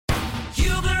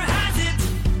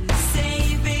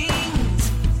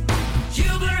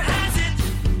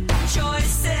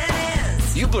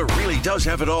does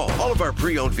have it all. All of our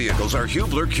pre-owned vehicles are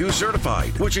Hubler Q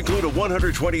certified, which include a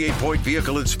 128-point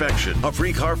vehicle inspection, a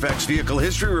free Carfax vehicle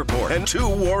history report, and 2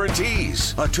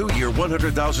 warranties. A 2-year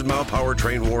 100,000-mile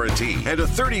powertrain warranty and a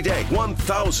 30-day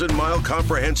 1,000-mile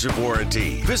comprehensive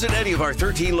warranty. Visit any of our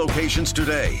 13 locations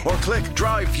today or click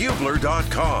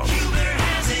drivehubler.com. Hubler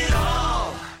has it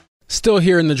all. Still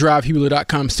here in the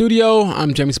drivehubler.com studio.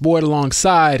 I'm James Boyd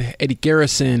alongside Eddie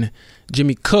Garrison,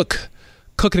 Jimmy Cook,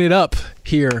 cooking it up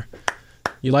here.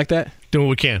 You like that? Doing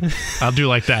what we can. I'll do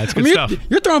like that. It's good stuff.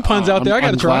 You're throwing puns out there. I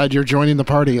got to try. I'm glad you're joining the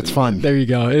party. It's fun. There you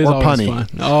go. It is or always punny. fun.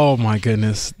 Oh, my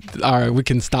goodness. All right, we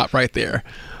can stop right there.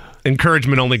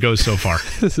 Encouragement only goes so far.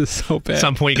 This is so bad. At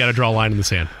some point, you got to draw a line in the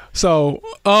sand. So,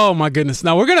 oh, my goodness.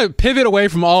 Now, we're going to pivot away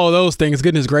from all of those things,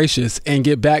 goodness gracious, and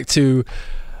get back to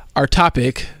our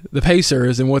topic, the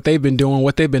Pacers, and what they've been doing,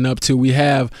 what they've been up to. We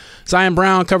have Zion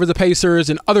Brown covers the Pacers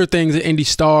and other things at Indy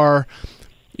Star.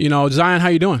 You know, Zion, how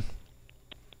you doing?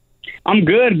 I'm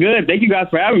good. Thank you guys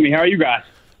for having me. How are you guys?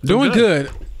 Doing good.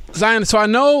 Zion, so I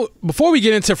know before we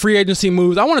get into free agency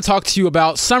moves, I want to talk to you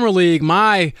about Summer League.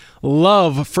 My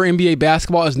love for NBA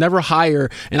basketball is never higher,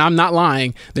 and I'm not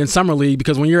lying, than Summer League,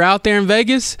 because when you're out there in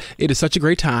Vegas, it is such a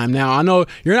great time. Now, I know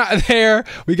you're not there.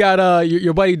 We got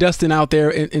your buddy Dustin out there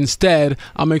instead.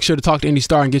 I'll make sure to talk to Indy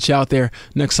Star and get you out there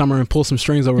next summer and pull some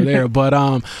strings over there. But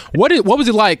what was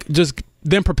it like just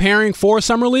them preparing for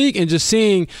Summer League and just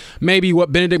seeing maybe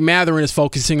what Benedict Mathurin is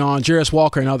focusing on, Jarris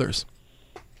Walker and others?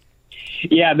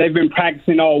 Yeah, they've been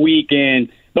practicing all week, and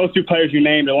those 2 players you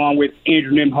named, along with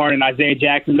Andrew Nembhard and Isaiah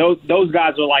Jackson, those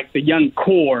guys are like the young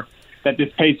core that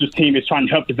this Pacers team is trying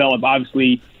to help develop.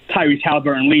 Obviously, Tyrese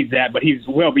Halliburton leads that, but he's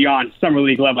well beyond Summer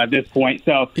League level at this point.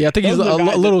 So yeah, I think he's a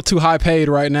little too high paid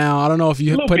right now. I don't know if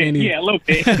you put any. Yeah, a little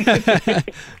bit.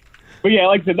 But yeah,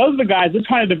 like I said, those are the guys. They're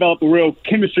trying to develop a real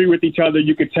chemistry with each other.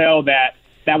 You could tell that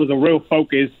was a real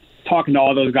focus talking to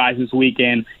all those guys this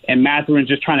weekend, and Mathurin's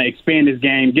just trying to expand his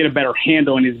game, get a better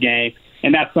handle in his game,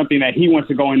 and that's something that he wants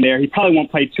to go in there. He probably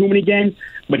won't play too many games,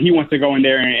 but he wants to go in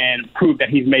there and prove that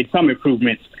he's made some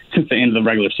improvements since the end of the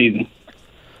regular season.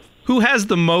 Who has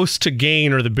the most to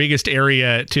gain or the biggest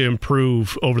area to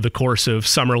improve over the course of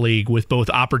Summer League with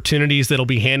both opportunities that'll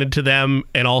be handed to them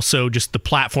and also just the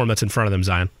platform that's in front of them,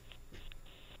 Zion?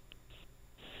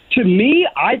 To me,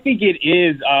 I think it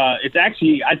is. It's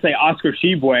actually, I'd say, Oscar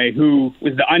Tshiebwe, who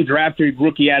was the undrafted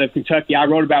rookie out of Kentucky. I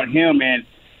wrote about him, and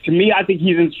to me, I think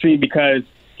he's interesting because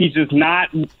he's just not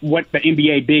what the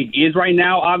NBA big is right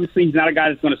now. Obviously, he's not a guy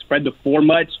that's going to spread the floor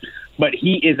much, but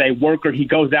he is a worker. He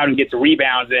goes out and gets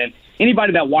rebounds, and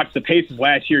anybody that watched the Pacers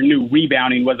last year knew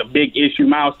rebounding was a big issue.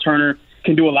 Miles Turner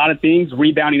can do a lot of things.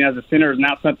 Rebounding as a center is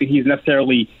not something he's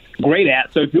necessarily great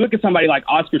at. So if you look at somebody like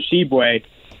Oscar Tshiebwe,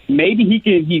 maybe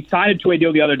he signed a 2-way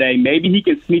deal the other day. Maybe he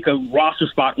can sneak a roster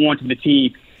spot onto the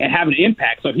team and have an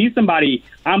impact. So he's somebody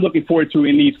I'm looking forward to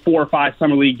in these 4 or 5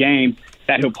 Summer League games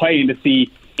that he'll play in to see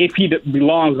if he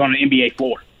belongs on an NBA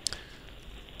floor.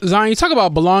 Zion, you talk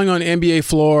about belonging on the NBA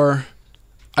floor.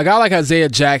 A guy like Isaiah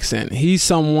Jackson, he's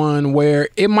someone where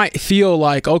it might feel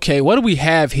like, okay, what do we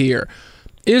have here?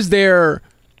 Is there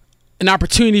an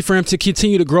opportunity for him to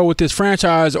continue to grow with this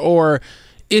franchise, or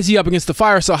is he up against the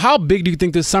fire? So how big do you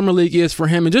think this Summer League is for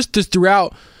him? And just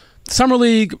throughout Summer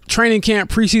League, training camp,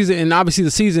 preseason, and obviously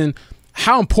the season,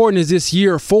 how important is this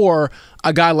year for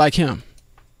a guy like him?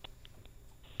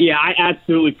 Yeah, I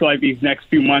absolutely feel like these next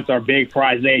few months are big for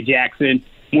Isaiah Jackson.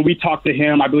 When we talked to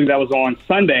him, I believe that was on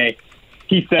Sunday,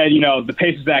 he said, the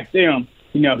Pacers asked him,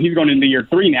 he's going into year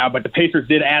 3 now, but the Pacers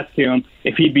did ask him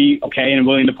if he'd be okay and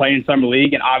willing to play in Summer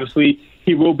League, and obviously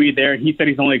he will be there. He said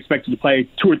he's only expected to play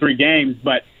 2 or 3 games,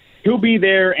 but he'll be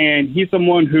there, and he's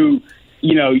someone who,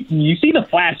 you see the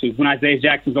flashes when Isaiah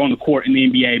Jackson's on the court in the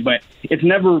NBA, but it's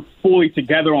never fully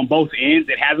together on both ends.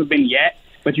 It hasn't been yet,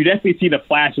 but you definitely see the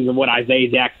flashes of what Isaiah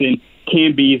Jackson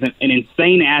can be. He's an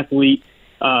insane athlete,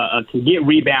 can get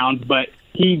rebounds, but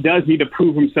he does need to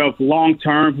prove himself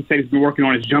long-term. He said he's been working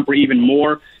on his jumper even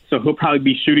more, so he'll probably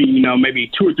be shooting,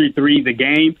 maybe 2 or 3 threes a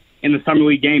game in the Summer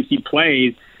League games he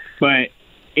plays. But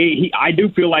I do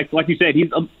feel like you said,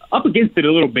 he's up against it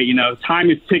a little bit.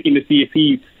 Time is ticking to see if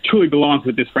he truly belongs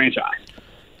with this franchise.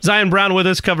 Zion Brown with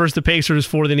us, covers the Pacers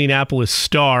for the Indianapolis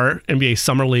Star. NBA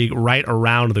Summer League right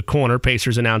around the corner.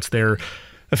 Pacers announced their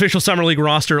official Summer League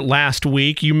roster last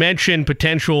week. You mentioned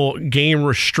potential game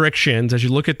restrictions. As you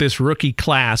look at this rookie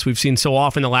class, we've seen so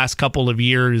often the last couple of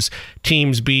years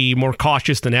teams be more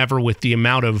cautious than ever with the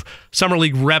amount of Summer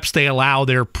League reps they allow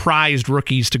their prized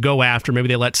rookies to go after. Maybe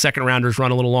they let second-rounders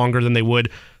run a little longer than they would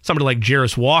somebody like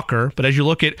Jarris Walker. But as you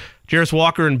look at Jarris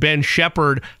Walker and Ben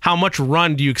Shepherd, how much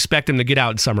run do you expect them to get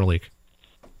out in Summer League?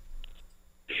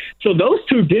 So those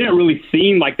two didn't really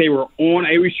seem like they were on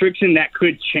a restriction. That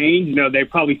could change. You know, they're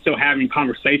probably still having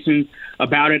conversations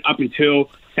about it up until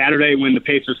Saturday when the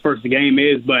Pacers' first game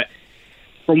is. But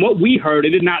from what we heard,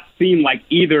 it did not seem like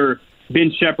either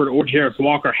Ben Shepherd or Jarris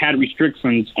Walker had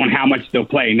restrictions on how much they'll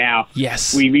play. Now,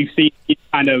 yes, we've seen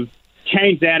kind of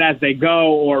change that as they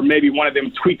go, or maybe one of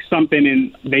them tweaks something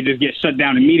and they just get shut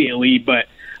down immediately. But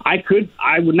I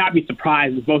would not be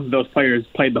surprised if both of those players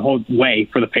played the whole way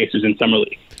for the Pacers in Summer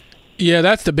League. Yeah,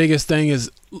 that's the biggest thing is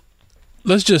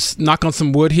let's just knock on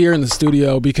some wood here in the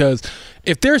studio, because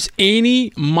if there's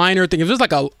any minor thing, if there's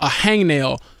like a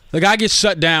hangnail, the guy gets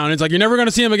shut down. It's like you're never going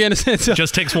to see him again.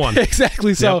 Just takes one.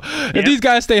 Exactly. So if these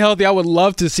guys stay healthy, I would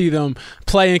love to see them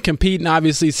play and compete and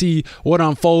obviously see what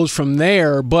unfolds from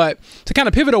there. But to kind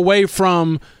of pivot away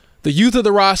from the youth of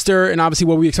the roster and obviously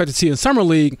what we expect to see in Summer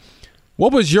League,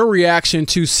 what was your reaction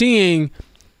to seeing,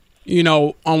 you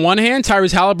know, on one hand,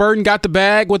 Tyrese Halliburton got the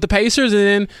bag with the Pacers, and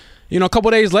then, you know, a couple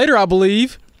of days later, I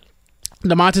believe,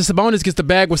 Domantas Sabonis gets the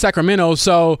bag with Sacramento.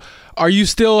 So are you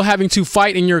still having to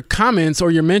fight in your comments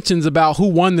or your mentions about who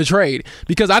won the trade?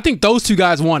 Because I think those two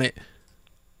guys won it.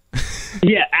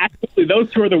 Yeah, absolutely.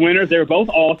 Those two are the winners. They were both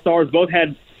all-stars, both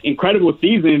had incredible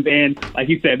seasons, and like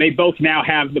you said, they both now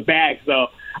have the bag. So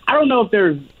I don't know if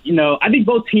there's, you know, I think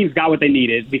both teams got what they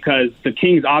needed, because the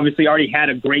Kings obviously already had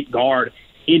a great guard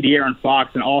in De'Aaron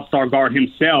Fox, an all-star guard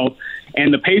himself.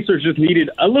 And the Pacers just needed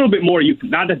a little bit more youth.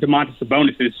 Not that Domantas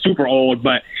Sabonis is super old,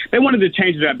 but they wanted to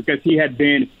change it up because he had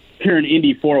been here in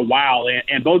Indy for a while.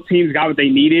 And both teams got what they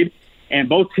needed. And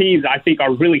both teams, I think,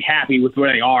 are really happy with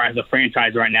where they are as a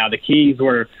franchise right now. The Kings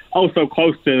were also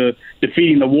close to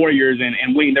defeating the Warriors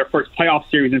and winning their first playoff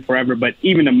series in forever. But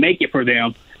even to make it for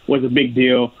them was a big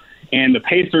deal. And the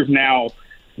Pacers now,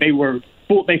 they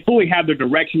fully have their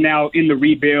direction now in the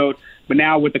rebuild. But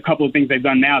now with a couple of things they've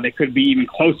done now, they could be even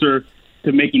closer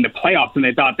to making the playoffs than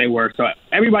they thought they were. So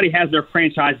everybody has their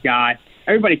franchise guy.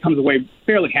 Everybody comes away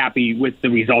fairly happy with the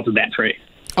result of that trade.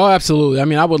 Oh, absolutely. I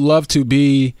mean, I would love to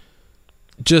be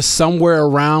just somewhere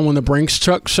around when the Brinks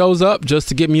truck shows up, just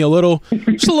to get me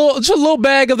just a little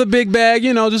bag of the big bag,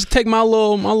 you know, just take my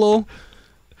little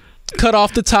cut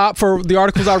off the top for the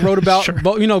articles I wrote about,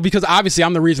 Sure. You know, because obviously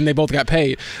I'm the reason they both got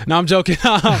paid. No, I'm joking.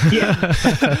 Yeah.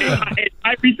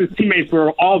 Tyrese teammates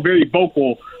were all very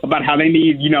vocal about how they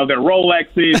need, you know, their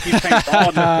Rolexes. He's paying for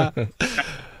all this.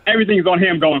 Everything's on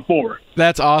him going forward.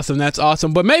 That's awesome. That's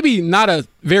awesome. But maybe not a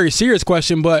very serious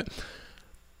question, but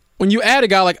when you add a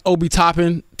guy like Obi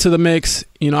Toppin to the mix,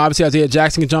 you know, obviously Isaiah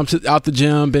Jackson can jump out the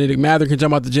gym, Benedict Mather can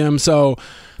jump out the gym. So,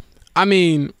 I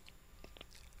mean,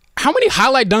 how many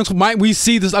highlight dunks might we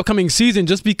see this upcoming season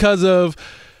just because of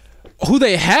who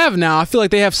they have now? I feel like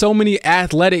they have so many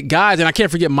athletic guys, and I can't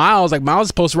forget Miles. Like, Miles is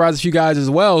supposed to rise a few guys as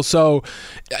well. So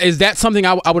is that something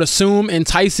I would assume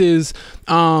entices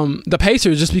the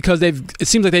Pacers, just because it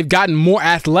seems like they've gotten more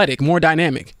athletic, more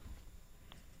dynamic?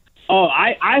 Oh,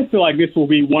 I feel like this will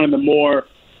be one of the more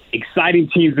exciting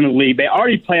teams in the league. They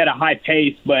already play at a high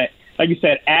pace, but like you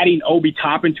said, adding Obi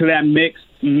Toppin to that mix,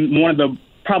 one of the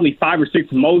probably 5 or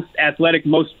 6 most athletic,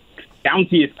 most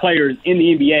bounteous players in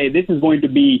the NBA, this is going to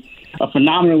be a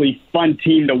phenomenally fun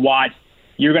team to watch.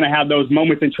 You're going to have those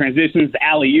moments in transitions, the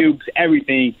alley-oops,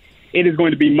 everything. It is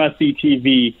going to be must-see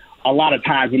TV a lot of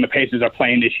times when the Pacers are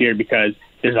playing this year, because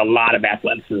there's a lot of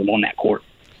athleticism on that court.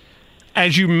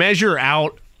 As you measure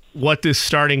out what this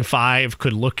starting five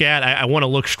could look at, I want to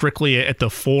look strictly at the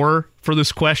 4 for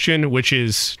this question, which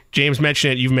is, James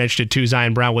mentioned it, you've mentioned it too,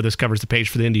 Zion Brown with us covers the page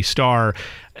for the Indy Star.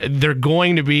 They're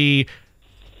going to be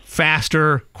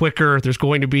faster, quicker. There's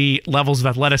going to be levels of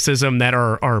athleticism that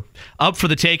are up for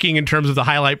the taking in terms of the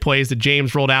highlight plays that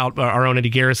James rolled out. Our own Eddie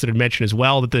Garrison had mentioned as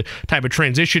well that the type of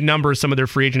transition numbers some of their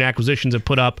free agent acquisitions have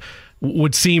put up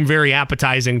would seem very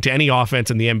appetizing to any offense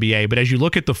in the NBA. But as you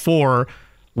look at the 4,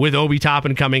 with Obi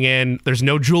Toppin coming in, there's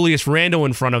no Julius Randle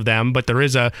in front of them, but there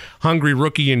is a hungry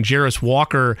rookie in Jarris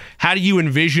Walker. How do you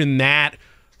envision that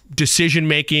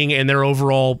decision-making and their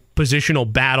overall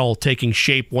positional battle taking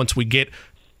shape once we get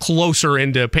closer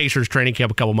into Pacers training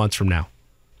camp a couple months from now?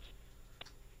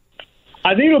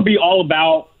 I think it'll be all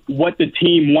about what the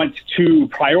team wants to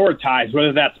prioritize,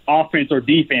 whether that's offense or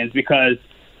defense, because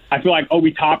I feel like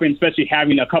Obi Toppin, especially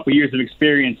having a couple years of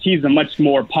experience, he's a much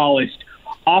more polished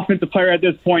offensive player at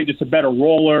this point, just a better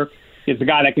roller. He's a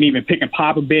guy that can even pick and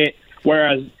pop a bit,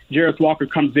 whereas Jarris Walker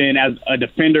comes in as a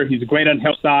defender. He's great on the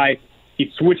help side.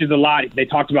 He switches a lot. They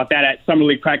talked about that at Summer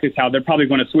League practice, how they're probably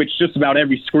going to switch just about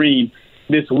every screen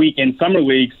this week in Summer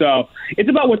League. So it's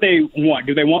about what they want.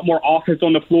 Do they want more offense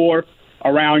on the floor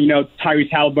around, you know,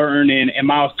 Tyrese Halliburton and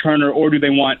Miles Turner, or do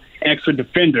they want an extra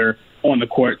defender on the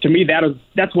court. To me,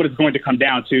 that's what it's going to come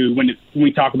down to when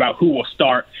we talk about who will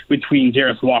start between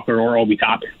Jarris Walker or Obi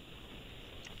Toppin.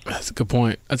 That's a good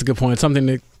point. Something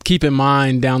to keep in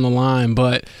mind down the line.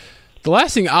 But the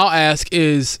last thing I'll ask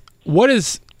is, I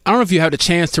don't know if you had a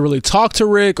chance to really talk to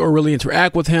Rick or really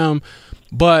interact with him,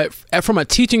 but from a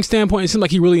teaching standpoint, it seems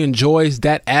like he really enjoys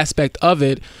that aspect of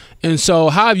it. And so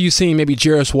how have you seen maybe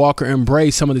Jarris Walker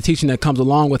embrace some of the teaching that comes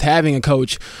along with having a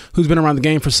coach who's been around the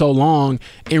game for so long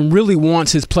and really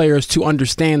wants his players to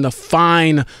understand the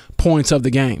fine points of the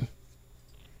game?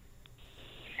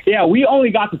 Yeah, we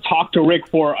only got to talk to Rick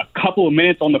for a couple of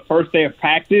minutes on the first day of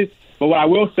practice. But what I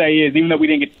will say is, even though we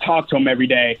didn't get to talk to him every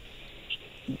day,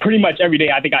 pretty much every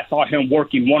day I think I saw him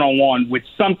working one-on-one with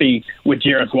something with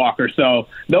Jarris Walker. So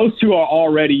those two are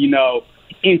already,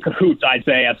 in cahoots, I'd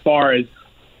say, as far as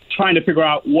trying to figure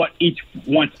out what each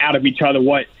wants out of each other,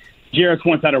 what Jarris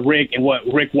wants out of Rick and what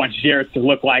Rick wants Jarris to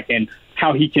look like and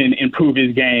how he can improve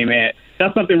his game. And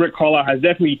that's something Rick Carlisle has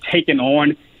definitely taken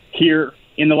on here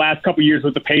in the last couple of years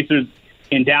with the Pacers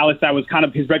in Dallas. That was kind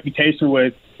of his reputation,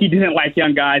 was he didn't like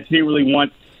young guys. He didn't really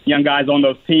want young guys on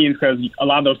those teams because a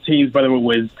lot of those teams, whether it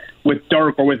was with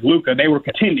Dirk or with Luka, they were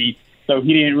contending. So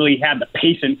he didn't really have the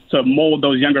patience to mold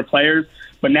those younger players.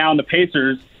 But now in the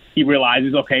Pacers, he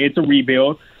realizes, okay, it's a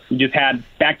rebuild. We just had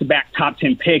back-to-back top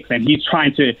 10 picks, and he's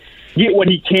trying to get what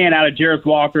he can out of Jarris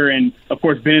Walker and, of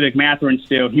course, Benedict Mathurin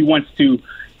still. He wants to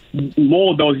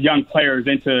mold those young players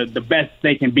into the best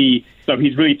they can be. So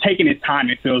he's really taking his time,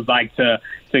 it feels like, to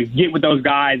get with those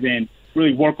guys and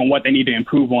really work on what they need to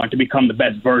improve on to become the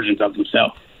best versions of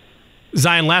themselves.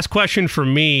 Zion, last question for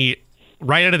me.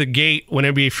 Right out of the gate, when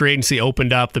NBA free agency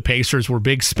opened up, the Pacers were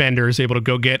big spenders, able to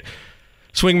go get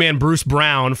swingman Bruce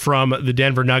Brown from the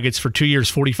Denver Nuggets for 2 years,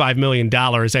 $45 million.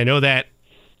 I know that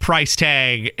price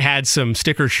tag had some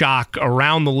sticker shock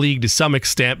around the league to some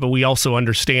extent, but we also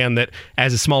understand that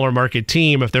as a smaller market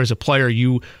team, if there's a player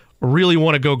you really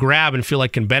want to go grab and feel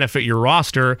like can benefit your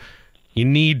roster, you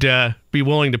need to be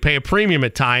willing to pay a premium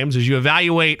at times. As you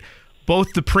evaluate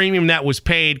both the premium that was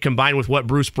paid combined with what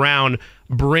Bruce Brown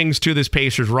brings to this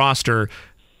Pacers roster,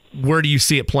 where do you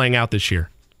see it playing out this year?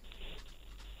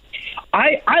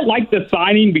 I like the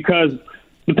signing because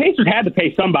the Pacers had to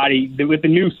pay somebody. With the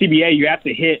new CBA, you have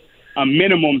to hit a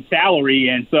minimum salary,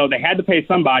 and so they had to pay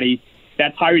somebody.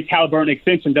 That Tyrese Halliburton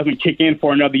extension doesn't kick in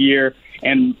for another year.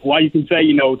 And while you can say,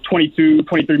 $22,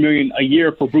 $23 million a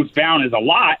year for Bruce Brown is a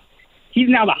lot, he's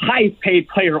now the highest paid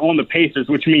player on the Pacers,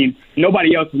 which means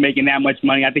nobody else is making that much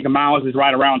money. I think Miles is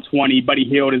right around 20. Buddy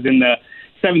Hield is in the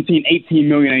 17, 18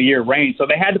 million a year range. So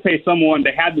they had to pay someone.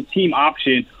 They had the team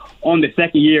option on the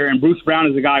second year, and Bruce Brown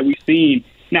is a guy we've seen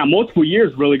now multiple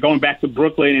years, really, going back to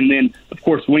Brooklyn and then, of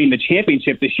course, winning the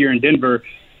championship this year in Denver.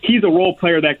 He's a role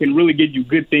player that can really give you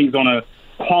good things on a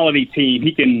quality team.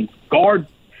 He can guard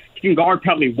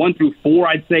probably 1 through 4,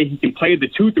 I'd say. He can play the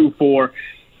 2 through 4.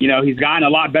 He's gotten a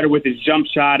lot better with his jump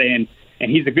shot, and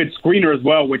he's a good screener as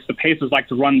well, which the Pacers like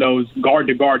to run those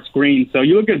guard-to-guard screens. So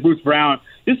you look at Bruce Brown,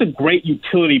 just a great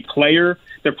utility player.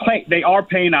 They are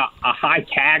paying a high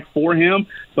tag for him,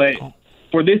 but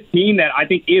for this team that I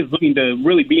think is looking to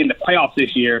really be in the playoffs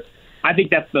this year, I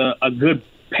think that's a good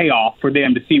payoff for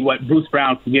them to see what Bruce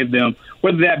Brown can give them,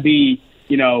 whether that be,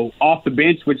 off the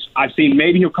bench, which I've seen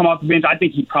maybe he'll come off the bench. I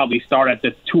think he'd probably start at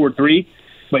the 2 or 3,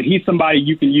 but he's somebody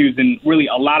you can use in really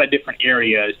a lot of different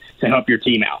areas to help your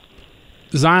team out.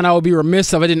 Zion, I would be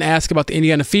remiss if I didn't ask about the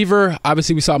Indiana Fever.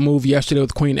 Obviously, we saw a move yesterday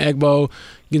with Queen Egbo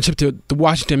getting shipped to the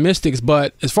Washington Mystics.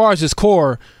 But as far as this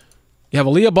core, you have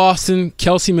Aaliyah Boston,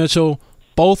 Kelsey Mitchell,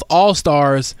 both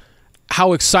all-stars.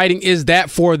 How exciting is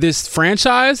that for this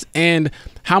franchise? And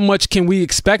how much can we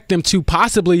expect them to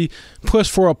possibly push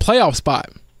for a playoff spot?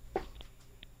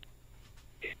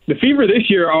 The Fever this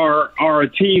year are a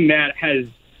team that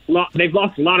they've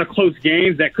lost a lot of close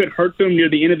games that could hurt them near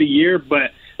the end of the year,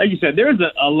 but like you said, there's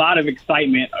a lot of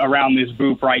excitement around this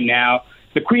group right now.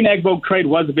 The Queen Egbo trade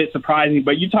was a bit surprising,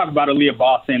 but you talk about Aaliyah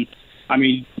Boston. I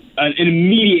mean, an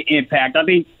immediate impact. I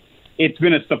think it's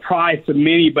been a surprise to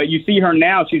many, but you see her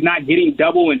now. She's not getting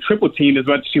double and triple teamed as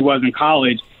much as she was in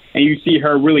college, and you see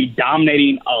her really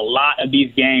dominating a lot of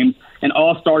these games. An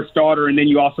all-star starter, and then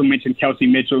you also mentioned Kelsey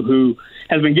Mitchell, who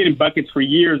has been getting buckets for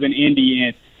years in Indy,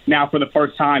 and now for the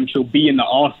first time she'll be in the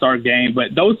all-star game.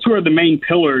 But those two are the main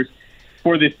pillars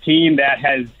for this team that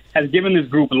has given this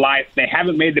group life. They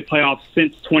haven't made the playoffs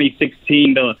since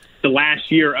 2016, the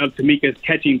last year of Tamika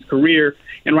Catching's career.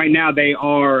 And right now they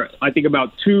are, I think,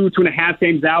 about 2.5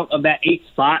 games out of that 8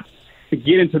 spot to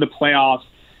get into the playoffs.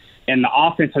 And the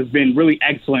offense has been really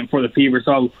excellent for the Fever.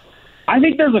 So I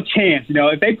think there's a chance,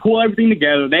 if they pull everything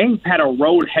together. They've had a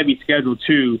road-heavy schedule,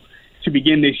 too. to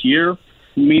begin this year,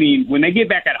 meaning when they get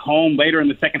back at home later in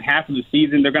the second half of the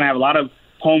season, they're going to have a lot of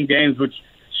home games, which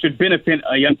should benefit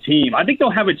a young team. I think they'll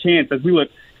have a chance as we look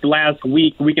the last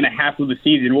week and a half of the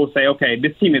season. We'll say, okay,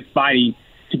 this team is fighting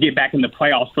to get back in the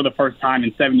playoffs for the first time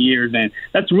in 7 years, and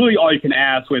that's really all you can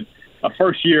ask with a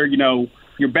first year.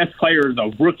 Your best player is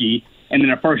a rookie, and then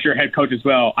a first-year head coach as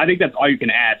well. I think that's all you can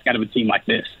ask out of a team like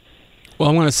this. Well,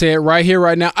 I'm going to say it right here,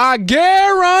 right now. I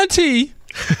guarantee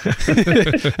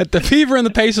that the Fever and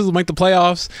the Pacers will make the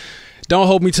playoffs. Don't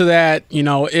hold me to that.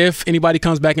 If anybody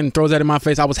comes back and throws that in my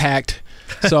face, I was hacked.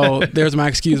 So there's my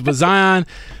excuse. But Zion,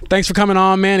 thanks for coming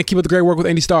on, man, and keep up the great work with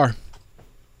Indy Star.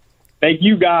 Thank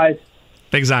you, guys.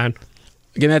 Thanks, Zion.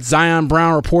 Again, that's Zion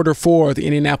Brown, reporter for the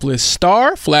Indianapolis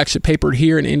Star, flagship paper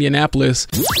here in Indianapolis.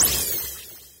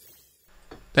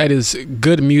 That is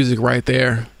good music right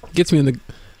there. Gets me in the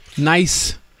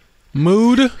nice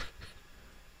mood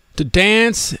to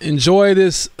dance, enjoy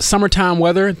this summertime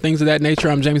weather, things of that nature.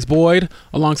 I'm James Boyd,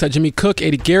 alongside Jimmy Cook,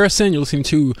 Eddie Garrison. You're listening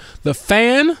to The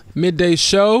Fan, Midday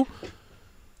Show.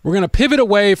 We're going to pivot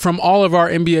away from all of our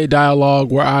NBA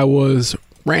dialogue where I was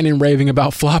ranting and raving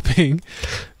about flopping.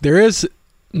 There is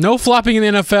no flopping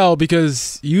in the NFL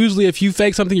because usually if you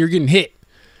fake something, you're getting hit.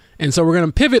 And so we're going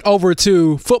to pivot over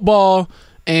to football.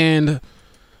 And,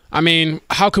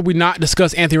 how could we not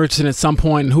discuss Anthony Richardson at some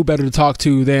point? And who better to talk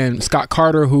to than Scott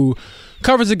Carter, who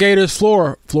covers the Gators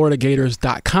for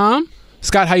FloridaGators.com.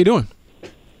 Scott, how you doing?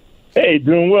 Hey,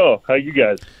 doing well. How you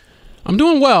guys? I'm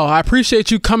doing well. I appreciate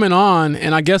you coming on.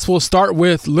 And I guess we'll start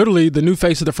with literally the new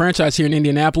face of the franchise here in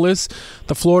Indianapolis,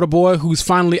 the Florida boy who's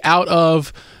finally out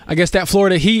of, that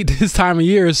Florida heat this time of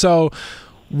year. So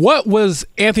what was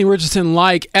Anthony Richardson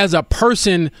like as a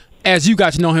person as you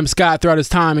got to know him, Scott, throughout his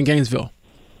time in Gainesville?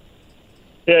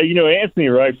 Yeah, Anthony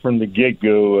right from the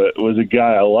get-go was a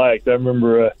guy I liked. I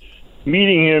remember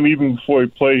meeting him even before he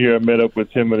played here. I met up with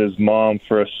him and his mom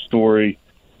for a story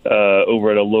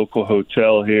over at a local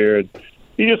hotel here. And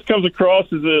he just comes across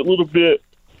as a little bit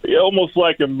almost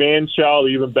like a man-child.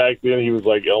 Even back then he was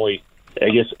only,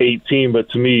 18, but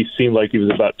to me he seemed like he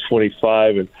was about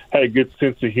 25 and had a good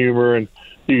sense of humor. And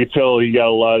you could tell he got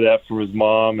a lot of that from his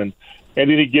mom. And then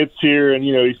he gets here and,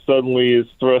 he suddenly is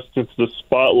thrust into the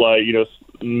spotlight,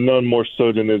 none more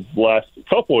so than his last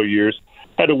couple of years.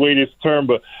 Had to wait his turn,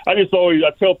 but I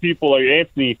tell people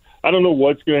Anthony, I don't know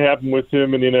what's going to happen with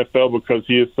him in the NFL because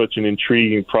he is such an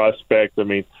intriguing prospect.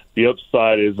 The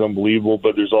upside is unbelievable,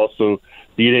 but there's also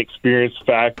the inexperience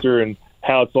factor and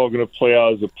how it's all going to play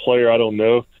out as a player. I don't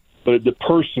know, but the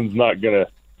person's not going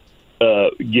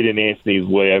to get in Anthony's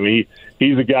way.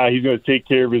 He's a guy, he's going to take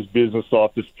care of his business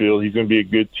off the field. He's going to be a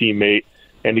good teammate,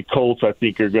 and the Colts, I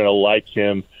think, are going to like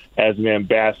him as an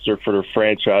ambassador for their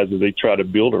franchise as they try to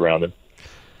build around him.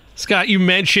 Scott, you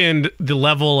mentioned the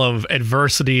level of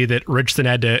adversity that Richardson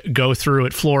had to go through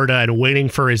at Florida and waiting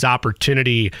for his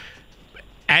opportunity.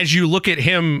 As you look at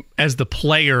him as the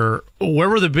player, where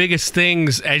were the biggest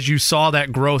things as you saw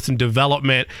that growth and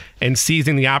development and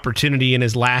seizing the opportunity in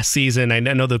his last season? I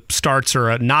know the starts are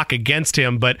a knock against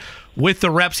him, but with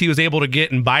the reps he was able to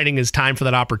get and biding his time for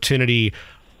that opportunity,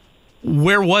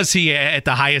 where was he at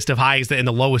the highest of highs and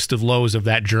the lowest of lows of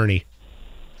that journey?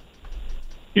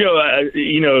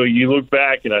 You look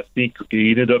back, and I think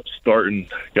he ended up starting,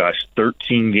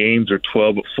 13 games or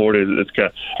 12 at Florida. It's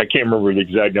I can't remember the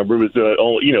exact number. It was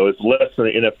it's less than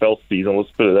an NFL season.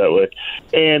 Let's put it that way.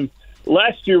 And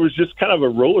last year was just kind of a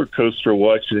roller coaster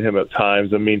watching him at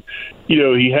times.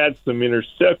 He had some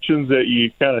interceptions that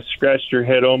you kind of scratched your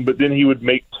head on, but then he would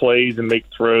make plays and make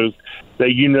throws that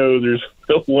there's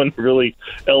no one really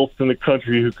else in the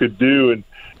country who could do. And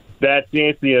that's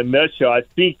Anthony in a nutshell. I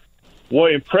think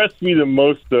what impressed me the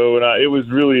most, though, and it was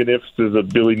really an emphasis of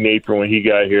Billy Napier when he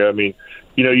got here.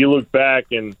 You look back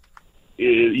and,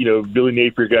 Billy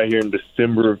Napier got here in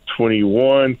December of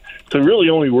 21. So really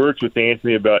only worked with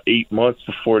Anthony about 8 months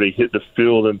before they hit the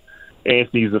field, and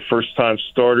Anthony's the first-time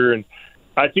starter. And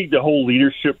I think the whole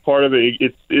leadership part of it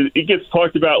gets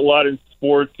talked about a lot in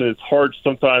sports, and it's hard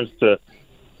sometimes to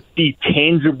see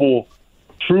tangible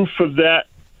proof of that.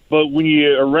 But when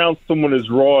you're around someone as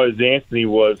raw as Anthony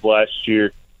was last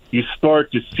year, you start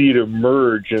to see it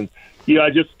emerge. And, I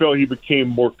just felt he became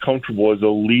more comfortable as a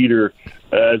leader,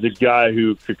 as a guy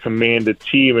who could command a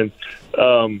team. And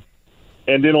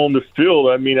then on the field,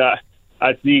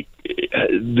 I think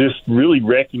this really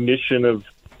recognition of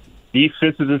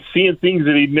defenses and seeing things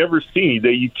that he'd never seen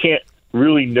that you can't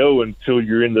really know until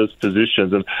you're in those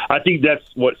positions. And I think that's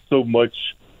what so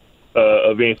much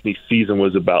of Anthony's season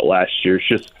was about last year. It's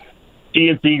just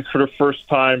seeing things for the first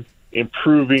time,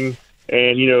 improving,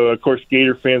 and, of course,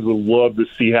 Gator fans would love to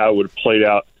see how it would have played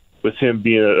out with him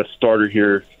being a starter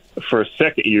here for a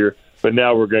second year. But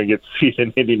now we're going to get to see it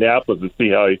in Indianapolis and see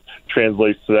how he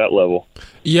translates to that level.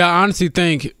 Yeah, I honestly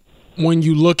think when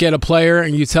you look at a player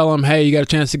and you tell him, hey, you got a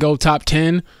chance to go top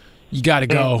 10, you got to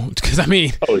go. Because, I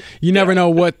mean, you never know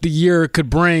what the year could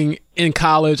bring in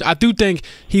college. I do think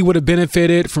he would have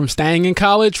benefited from staying in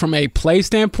college from a play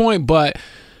standpoint, but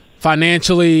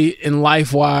financially and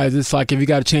life-wise, it's like if you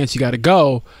got a chance, you got to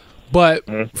go. But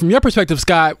from your perspective,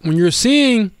 Scott, when you're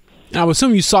seeing, and I would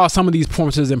assume you saw some of these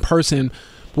performances in person,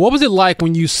 what was it like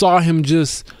when you saw him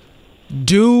just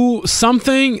do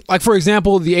something? Like, for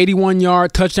example, the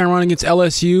 81-yard touchdown run against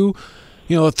LSU,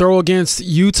 the throw against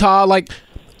Utah. Like,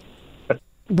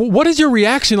 what is your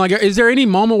reaction? Like, is there any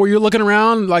moment where you're looking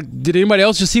around, like, did anybody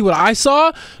else just see what I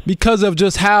saw? Because of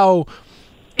just how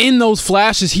in those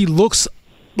flashes he looks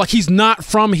like he's not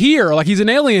from here, like he's an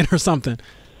alien or something.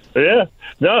 Yeah.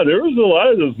 No, there was a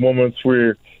lot of those moments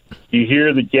where you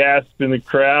hear the gasp in the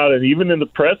crowd, and even in the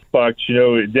press box.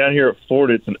 Down here at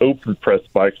Florida, it's an open press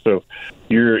box, so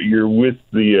you're with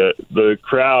the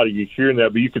crowd, and you're hearing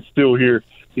that, but you could still hear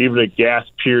even a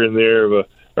gasp here and there of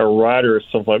a rider or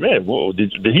something. Like, man, whoa,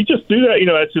 did he just do that?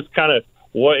 That's just kind of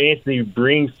what Anthony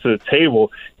brings to the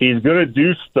table. He's going to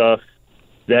do stuff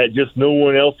that just no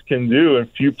one else can do, and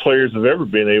few players have ever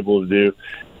been able to do,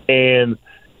 and.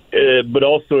 But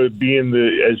also being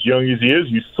as young as he is,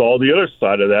 you saw the other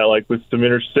side of that, like with some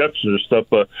interceptions or stuff.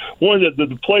 But one of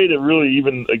the play that really,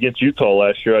 even against Utah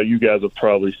last year, you guys have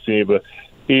probably seen, but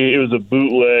it was a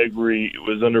bootleg where he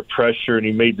was under pressure and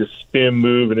he made the spin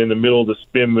move, and in the middle of the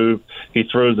spin move, he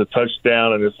throws a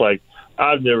touchdown, and it's like,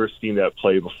 I've never seen that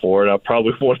play before, and I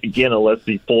probably won't again unless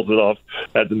he pulls it off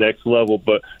at the next level.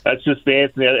 But that's just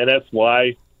Anthony, and that's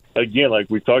why. Again, like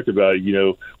we talked about,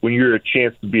 when you're a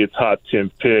chance to be a top 10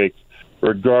 pick,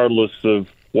 regardless of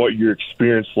what your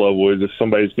experience level is, if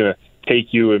somebody's going to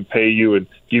take you and pay you and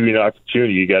give you an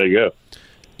opportunity, you got to go.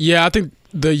 Yeah, I think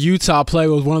the Utah play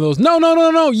was one of those,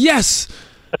 no, yes,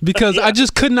 because I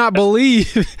just could not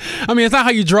believe. I mean, it's not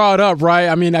how you draw it up, right?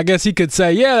 I mean, I guess he could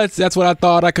say, yeah, that's what I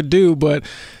thought I could do, but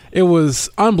it was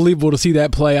unbelievable to see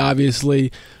that play,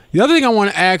 obviously. The other thing I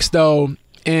want to ask, though,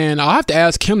 and I'll have to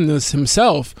ask him this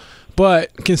himself,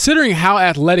 but considering how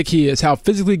athletic he is, how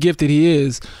physically gifted he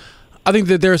is, I think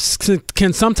that there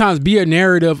can sometimes be a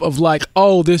narrative of like,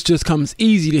 oh, this just comes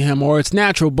easy to him or it's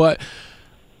natural. But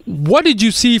what did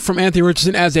you see from Anthony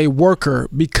Richardson as a worker?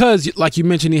 Because, like you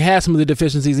mentioned, he has some of the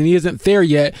deficiencies and he isn't there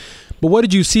yet. But what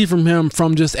did you see from him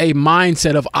from just a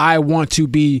mindset of, I want to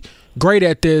be great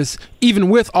at this, even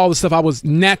with all the stuff I was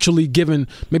naturally given,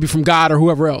 maybe from God or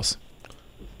whoever else?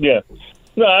 Yeah.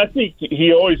 No, I think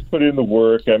he always put in the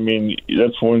work. I mean,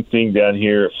 that's one thing down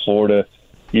here at Florida.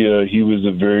 He was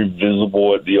very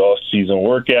visible at the off-season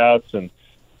workouts and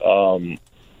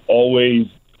always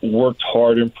worked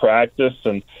hard in practice.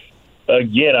 And,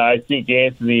 again, I think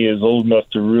Anthony is old enough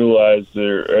to realize,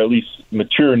 or at least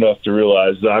mature enough to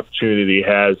realize the opportunity he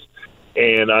has.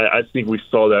 And I think we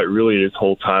saw that really his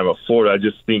whole time at Florida. I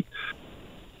just think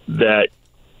that,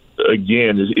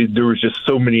 again, there was just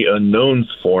so many unknowns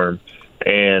for him.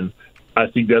 And I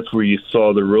think that's where you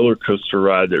saw the roller coaster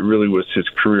ride that really was his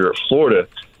career at Florida.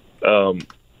 But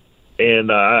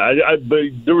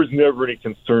there was never any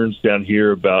concerns down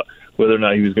here about whether or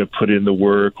not he was going to put in the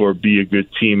work or be a good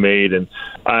teammate. And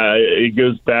it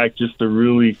goes back just to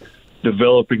really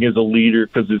developing as a leader,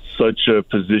 because it's such a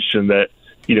position that,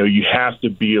 you have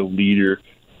to be a leader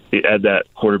at that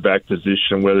quarterback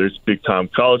position, whether it's big-time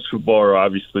college football or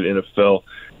obviously the NFL.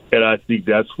 And I think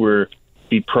that's where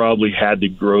he probably had to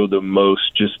grow the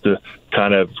most just to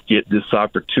kind of get this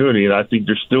opportunity. And I think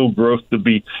there's still growth to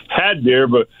be had there.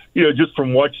 But, just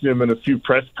from watching him in a few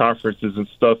press conferences and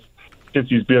stuff since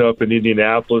he's been up in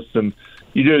Indianapolis, and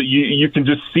you can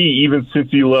just see even since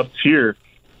he left here,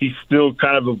 he's still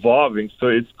kind of evolving. So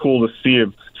it's cool to see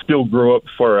him still grow up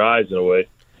before our eyes in a way.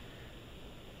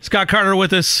 Scott Carter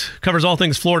with us, covers all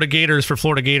things Florida Gators for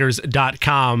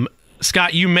FloridaGators.com.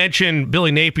 Scott, you mentioned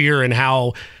Billy Napier and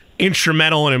how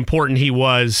instrumental and important he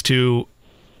was to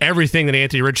everything that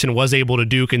Anthony Richardson was able to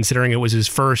do, considering it was his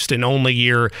first and only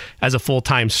year as a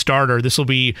full-time starter. This will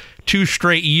be 2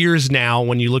 straight years now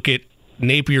when you look at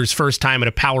Napier's first time at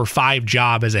a Power 5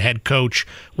 job as a head coach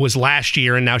was last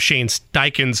year, and now Shane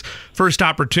Steichen's first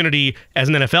opportunity as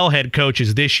an NFL head coach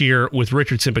is this year with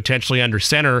Richardson potentially under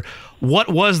center. What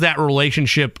was that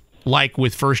relationship like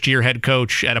with first-year head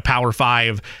coach at a Power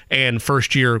 5 and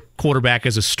first-year quarterback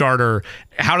as a starter?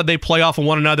 How did they play off of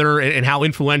one another, and how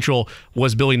influential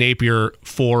was Billy Napier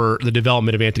for the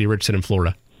development of Anthony Richardson in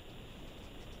Florida?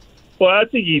 Well, I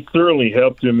think he certainly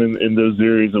helped him in those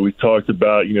areas that we talked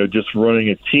about, just running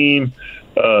a team,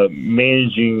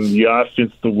 managing the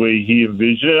offense the way he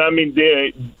envisioned it. I mean,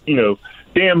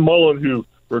 Dan Mullen, who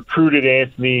recruited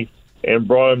Anthony and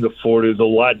brought him to Florida, is a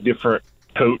lot different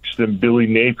coach than Billy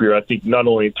Napier. I think not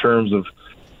only in terms of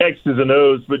X's and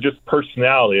O's, but just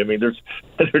personality. I mean,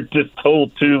 they're just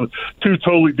two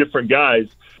totally different guys.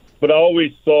 But I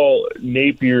always saw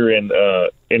Napier and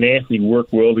Anthony work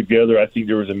well together. I think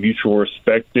there was a mutual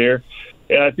respect there,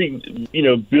 and I think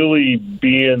Billy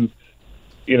being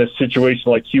in a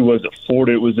situation like he was at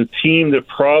Florida, it was a team that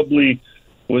probably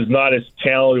was not as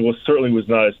talented. Well, certainly was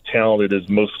not as talented as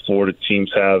most Florida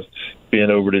teams have been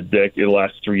over the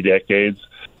last 3 decades.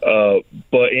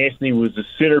 But Anthony was the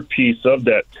centerpiece of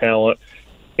that talent,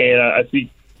 and I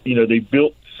think they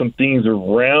built some things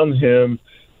around him.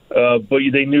 But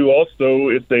they knew also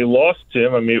if they lost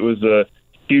him, I mean, it was a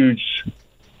huge,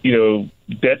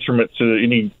 detriment to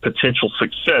any potential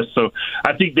success. So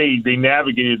I think they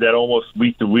navigated that almost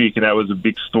week to week, and that was a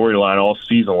big storyline all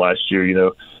season last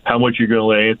year. How much you're going to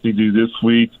let Anthony do this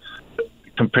week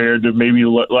compared to maybe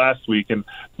last week.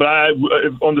 But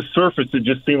on the surface, it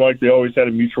just seemed like they always had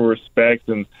a mutual respect,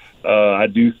 and I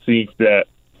do think that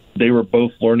they were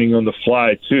both learning on the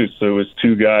fly too. So it was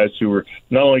two guys who were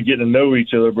not only getting to know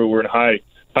each other, but were in high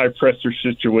pressure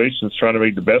situations trying to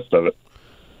make the best of it.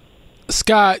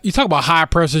 Scott, you talk about high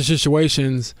pressure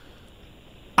situations.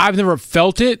 I've never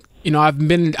felt it. I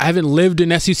haven't lived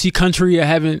in SEC country.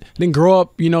 Didn't grow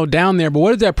up, down there. But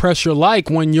what is that pressure like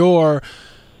when you're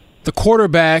the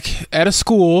quarterback at a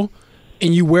school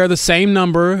and you wear the same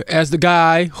number as the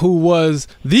guy who was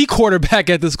the quarterback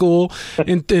at the school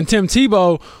and Tim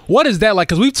Tebow? What is that like?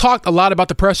 Because we've talked a lot about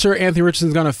the pressure Anthony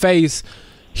Richardson's going to face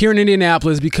here in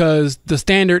Indianapolis because the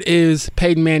standard is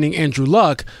Peyton Manning, Andrew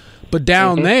Luck. But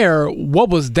down there, what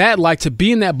was that like to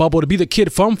be in that bubble, to be the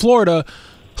kid from Florida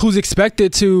who's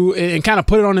expected to and kind of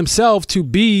put it on himself to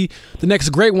be the next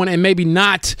great one and maybe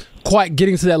not quite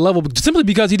getting to that level simply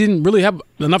because he didn't really have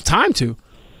enough time to?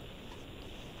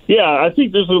 Yeah, I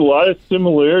think there's a lot of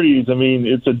similarities. I mean,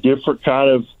 it's a different kind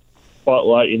of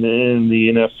spotlight in the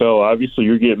NFL. Obviously,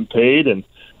 you're getting paid, and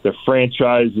the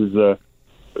franchise is,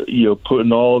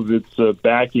 putting all of its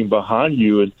backing behind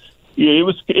you. And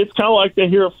it's kind of like that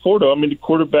here at Florida. I mean, the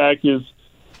quarterback is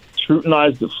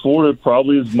scrutinized at Florida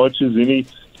probably as much as any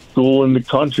school in the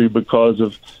country because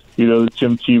of the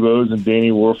Tim Tebows and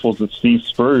Danny Werfels and Steve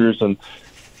Spurriers. And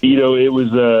it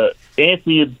was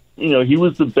Anthony. He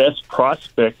was the best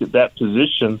prospect at that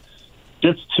position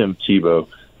since Tim Tebow,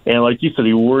 and like you said,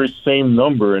 he wore his same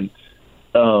number. And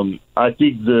I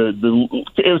think it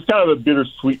was kind of a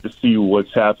bittersweet to see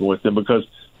what's happened with him because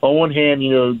on one hand,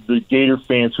 the Gator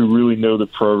fans who really know the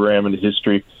program and the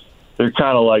history, they're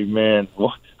kind of like, man,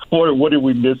 what did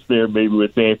we miss there? Maybe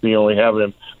with Anthony only having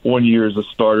him 1 year as a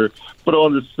starter. But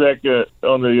on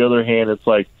the other hand, it's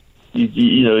like,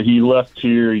 he left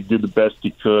here, he did the best he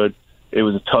could. It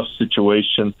was a tough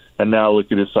situation, and now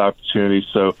look at this opportunity.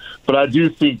 So, but I do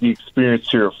think the experience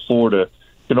here at Florida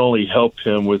can only help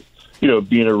him with,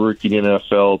 being a rookie in the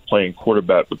NFL, playing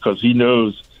quarterback, because he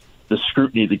knows the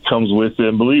scrutiny that comes with it.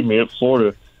 And believe me, at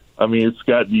Florida, I mean, it's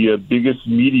got the biggest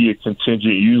media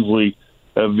contingent usually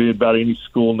of about any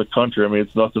school in the country. I mean,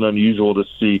 it's nothing unusual to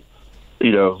see,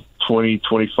 20,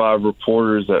 25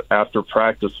 reporters after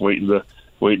practice waiting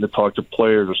to talk to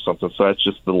players or something. So that's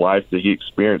just the life that he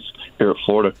experienced here at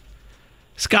Florida.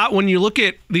 Scott, when you look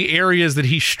at the areas that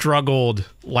he struggled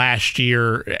last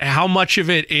year, how much of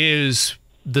it is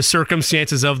the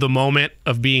circumstances of the moment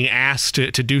of being asked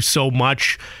to do so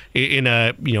much in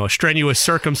a strenuous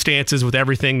circumstances with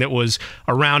everything that was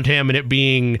around him and it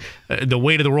being the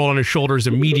weight of the world on his shoulders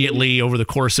immediately over the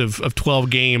course of 12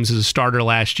 games as a starter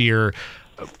last year?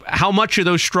 How much of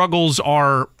those struggles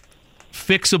are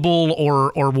fixable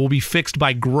or will be fixed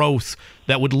by growth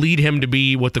that would lead him to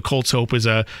be what the Colts hope is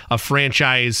a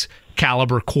franchise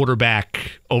caliber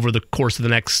quarterback over the course of the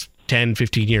next 10,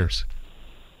 15 years?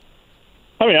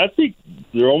 I mean, I think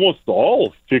they're almost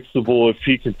all fixable if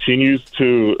he continues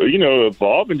to,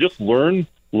 evolve and just learn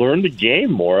the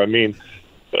game more. I mean,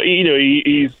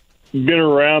 he's been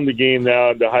around the game now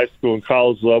at the high school and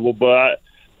college level, but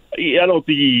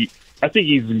I think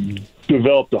he's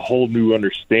developed a whole new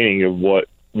understanding of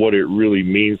what it really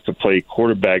means to play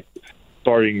quarterback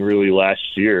starting really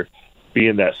last year,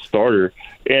 being that starter.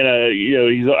 And,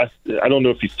 I don't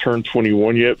know if he's turned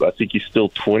 21 yet, but I think he's still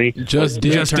 20. Just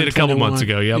did a couple 21. months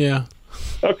ago, yep. Yeah.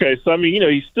 Okay, so, I mean,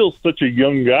 he's still such a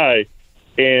young guy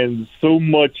and so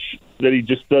much that he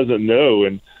just doesn't know.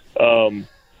 And,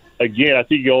 again, I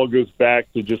think it all goes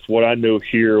back to just what I know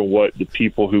here and what the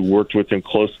people who worked with him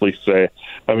closely say.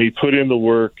 I mean, he put in the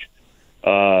work.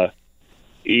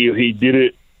 He did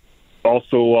it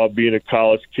also while being a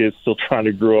college kid, still trying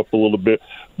to grow up a little bit.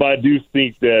 But I do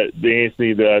think that the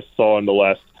Anthony that I saw in the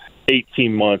last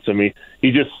 18 months, I mean,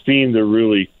 he just seemed to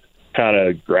really kind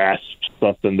of grasp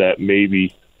something that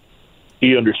maybe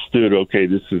he understood. Okay,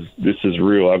 this is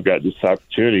real. I've got this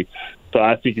opportunity. So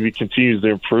I think if he continues to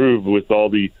improve with all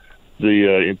the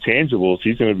intangibles,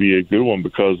 he's going to be a good one,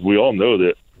 because we all know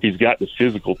that he's got the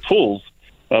physical tools.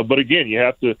 But again, you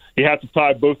have to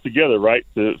tie both together, right,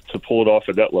 to pull it off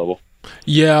at that level.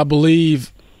 Yeah, I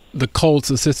believe the Colts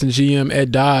assistant GM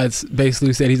Ed Dodds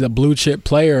basically said he's a blue chip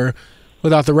player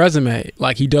without the resume.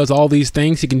 Like, he does all these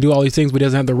things, he can do all these things, but he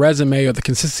doesn't have the resume or the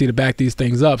consistency to back these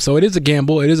things up. So it is a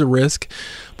gamble, it is a risk.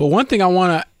 But one thing I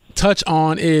want to touch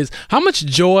on is how much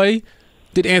joy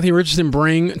did Anthony Richardson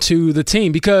bring to the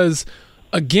team? Because,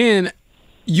 again,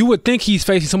 you would think he's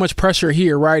facing so much pressure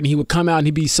here, right? And he would come out and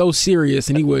he'd be so serious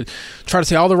and he would try to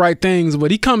say all the right things.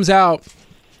 But he comes out,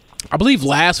 I believe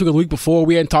last week or the week before,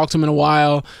 we hadn't talked to him in a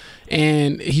while,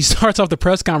 and he starts off the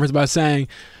press conference by saying,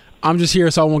 I'm just here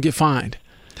so I won't get fined.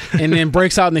 And then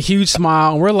breaks out in a huge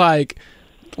smile. And we're like,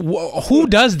 who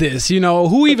does this? You know,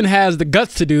 who even has the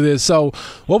guts to do this? So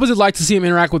what was it like to see him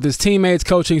interact with his teammates,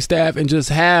 coaching staff, and just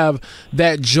have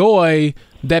that joy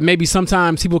that maybe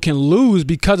sometimes people can lose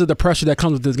because of the pressure that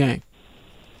comes with this game?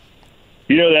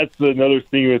 You know, that's another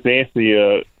thing with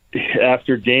Anthony.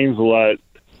 After games a lot,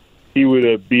 he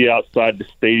would be outside the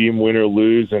stadium, win or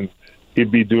lose, and he'd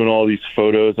be doing all these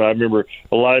photos. I remember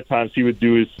a lot of times he would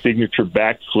do his signature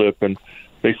backflip, and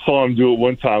they saw him do it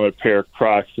one time at a pair of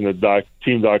Crocs, and the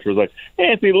team doctor was like,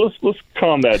 "Anthony, let's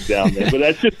calm that down, man."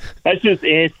 But that's just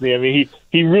Anthony. I mean,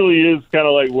 he really is kind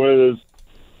of like one of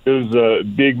those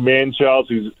big man childs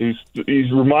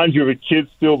who's reminds you of a kid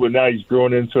still, but now he's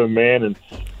growing into a man. And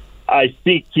I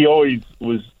think he always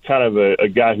was kind of a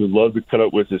guy who loved to cut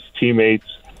up with his teammates,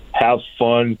 have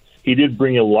fun. He did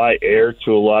bring a light air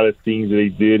to a lot of things that he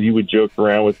did. He would joke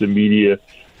around with the media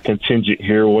contingent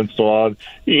here once in a while.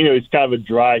 You know, it's kind of a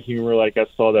dry humor, like I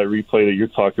saw that replay that you're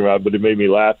talking about, but it made me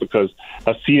laugh because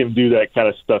I've seen him do that kind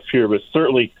of stuff here, but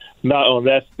certainly not on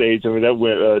that stage. I mean, that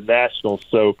went national.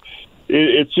 So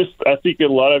it's just, I think a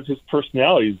lot of his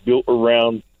personality is built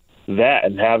around that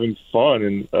and having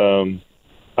fun. And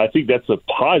I think that's a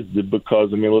positive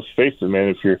because, I mean, let's face it, man,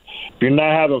 if you're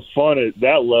not having fun at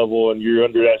that level and you're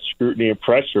under that scrutiny and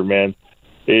pressure, man,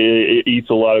 it eats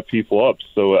a lot of people up.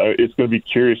 So it's going to be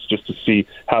curious just to see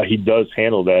how he does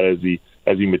handle that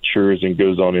as he matures and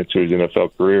goes on into his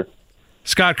NFL career.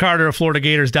 Scott Carter of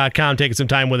FloridaGators.com taking some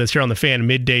time with us here on the Fan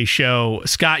Midday Show.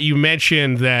 Scott, you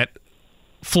mentioned that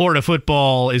Florida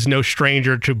football is no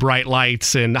stranger to bright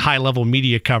lights and high-level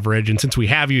media coverage. And since we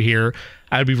have you here,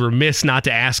 I'd be remiss not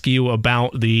to ask you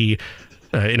about the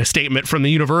in a statement from the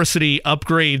university,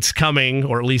 upgrades coming,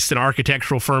 or at least an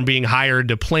architectural firm being hired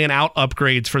to plan out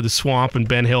upgrades for the Swamp and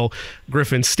Ben Hill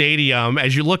Griffin Stadium.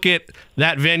 As you look at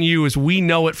that venue, as we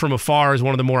know it from afar, as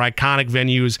one of the more iconic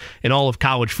venues in all of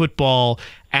college football,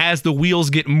 as the wheels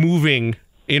get moving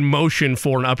in motion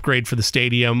for an upgrade for the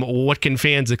stadium, what can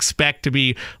fans expect to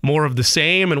be more of the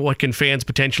same, and what can fans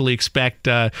potentially expect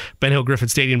Ben Hill Griffin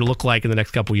Stadium to look like in the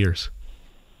next couple years?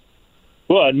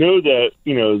 Well, I know that,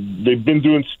 you know, they've been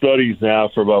doing studies now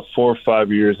for about 4 or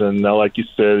 5 years, and now, like you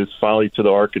said, it's finally to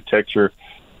the architecture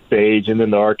stage, and then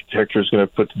the architecture is going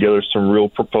to put together some real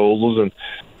proposals. And,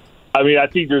 I mean, I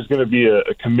think there's going to be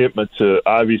a commitment to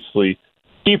obviously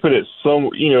keeping it some,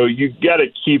 you know, you got to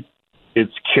keep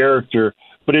its character,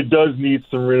 but it does need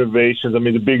some renovations. I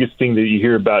mean, the biggest thing that you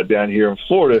hear about down here in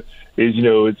Florida is, you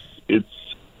know, it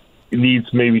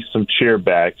needs maybe some chair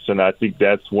backs, and I think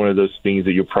that's one of those things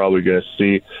that you're probably going to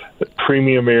see, the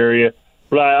premium area.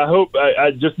 But I hope,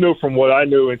 I just know from what I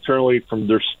know internally from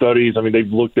their studies, I mean,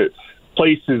 they've looked at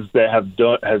places that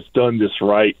has done this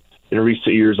right in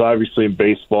recent years, obviously in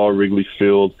baseball, Wrigley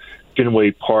Field,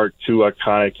 Fenway Park, two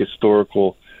iconic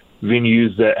historical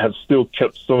venues that have still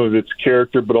kept some of its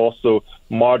character, but also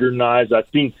modernized. I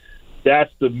think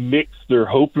that's the mix they're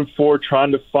hoping for,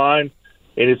 trying to find.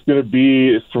 And it's going to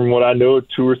be, from what I know, a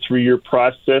 2 or 3 year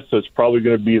process. So it's probably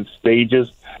going to be in stages.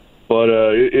 But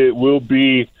it will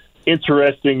be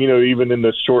interesting, you know, even in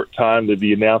the short time that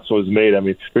the announcement was made. I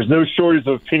mean, there's no shortage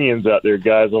of opinions out there,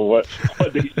 guys, on what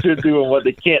they should do and what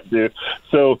they can't do.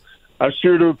 So I'm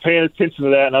sure they're paying attention to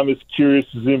that. And I'm as curious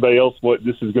as anybody else what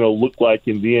this is going to look like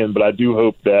in the end. But I do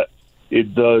hope that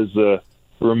it does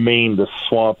remain the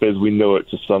Swamp as we know it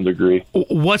to some degree.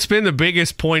 What's been the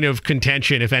biggest point of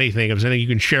contention, if anything, of anything you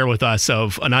can share with us,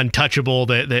 of an untouchable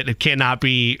that it cannot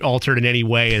be altered in any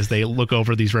way as they look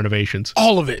over these renovations?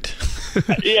 All of it.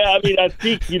 Yeah, I mean, I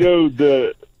think, you know,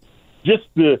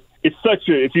 it's such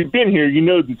a. If you've been here, you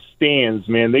know the stands,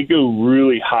 man. They go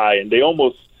really high, and they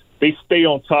stay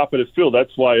on top of the field.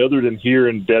 That's why, other than here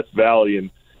in Death Valley and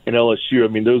LSU, I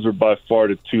mean, those are by far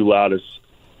the two loudest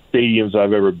stadiums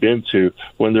I've ever been to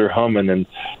when they're humming. And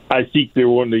I think they're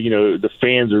one of the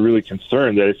fans are really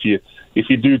concerned that if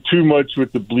you do too much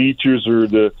with the bleachers or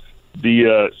the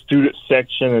student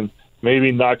section and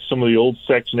maybe knock some of the old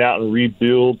section out and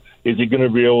rebuild, is it going to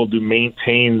be able to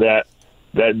maintain that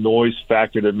noise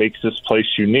factor that makes this place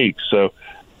unique? So,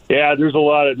 yeah, there's a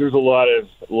lot of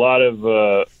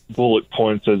bullet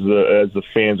points as the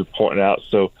fans are pointing out.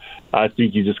 So, I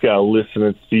think you just got to listen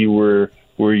and see where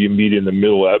you meet in the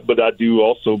middle at. But I do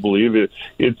also believe it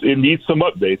needs some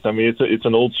updates. I mean, it's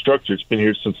an old structure. It's been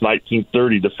here since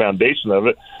 1930, the foundation of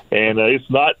it, and it's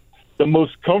not the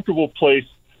most comfortable place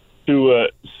to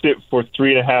sit for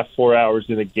 3.5, 4 hours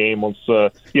in a game on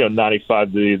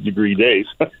 95-degree days.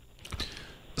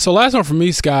 So last one from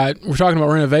me, Scott. We're talking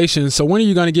about renovations. So when are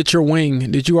you going to get your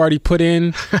wing? Did you already put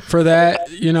in for that,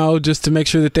 just to make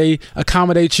sure that they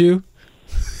accommodate you?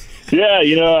 Yeah,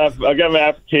 I got my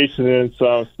application in, so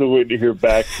I'm still waiting to hear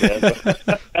back.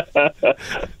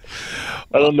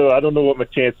 I don't know what my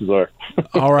chances are.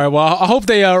 All right. Well, I hope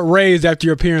they raised after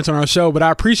your appearance on our show. But I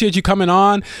appreciate you coming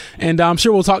on, and I'm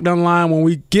sure we'll talk down the line when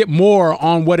we get more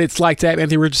on what it's like to have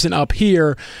Anthony Richardson up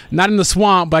here, not in the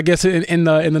swamp, but I guess in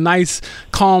the nice,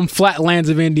 calm, flat lands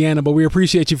of Indiana. But we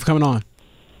appreciate you for coming on.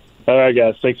 All right,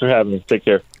 guys. Thanks for having me. Take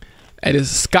care. It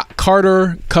is Scott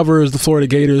Carter, covers the Florida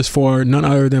Gators for none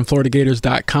other than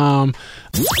FloridaGators.com.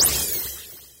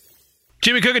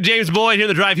 Jimmy Cook and James Boyd here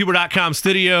in the DriveHuber.com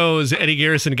studios. Eddie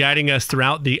Garrison guiding us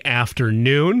throughout the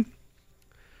afternoon.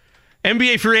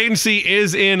 NBA free agency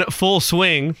is in full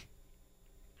swing.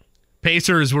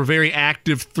 Pacers were very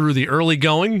active through the early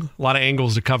going. A lot of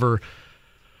angles to cover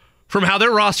from how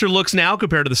their roster looks now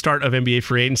compared to the start of NBA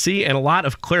free agency, and a lot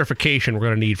of clarification we're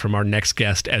going to need from our next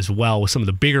guest as well with some of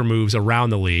the bigger moves around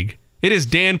the league. It is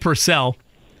Dan Purcell,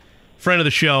 friend of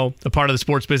the show, a part of the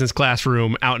Sports Business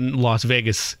Classroom out in Las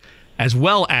Vegas, as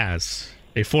well as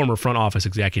a former front office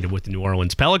executive with the New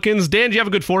Orleans Pelicans. Dan, did you have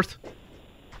a good Fourth?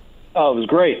 Oh, it was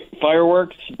great.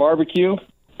 Fireworks, barbecue.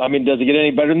 I mean, does it get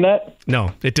any better than that?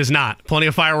 No, it does not. Plenty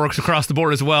of fireworks across the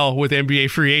board as well with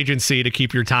NBA free agency to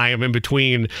keep your time in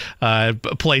between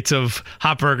plates of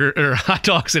hot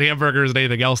dogs and hamburgers and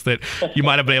anything else that you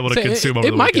might have been able to consume over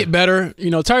the weekend. It might get better.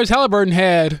 Tyrese Halliburton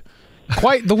had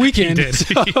quite the weekend. He did.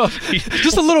 So,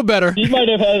 just a little better. He might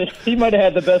have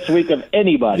had the best week of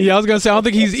anybody. Yeah, I was gonna say I don't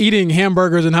think he's eating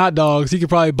hamburgers and hot dogs. He could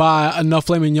probably buy enough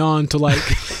filet mignon to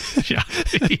yeah,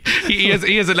 he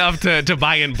has enough to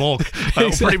buy in bulk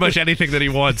Exactly. pretty much anything that he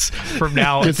wants from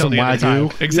now until the end of time.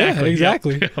 Exactly. Yeah,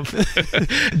 exactly.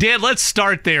 Yeah. Dan, let's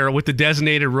start there with the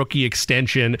designated rookie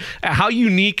extension. How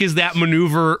unique is that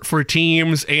maneuver for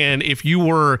teams? And if you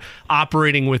were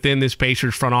operating within this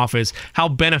Pacers front office, how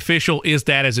beneficial is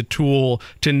that as a tool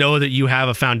to know that you have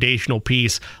a foundational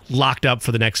piece locked up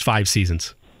for the next 5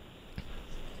 seasons?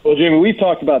 Well, Jamie, we've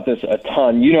talked about this a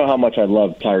ton. You know how much I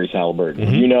love Tyrese Halliburton.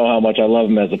 Mm-hmm. You know how much I love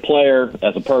him as a player,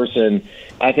 as a person.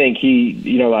 I think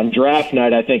on draft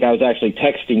night, I think I was actually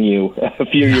texting you a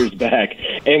few years back,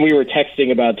 and we were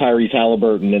texting about Tyrese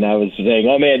Halliburton, and I was saying,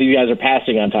 oh, man, you guys are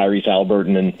passing on Tyrese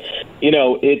Halliburton. And,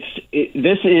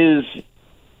 this is...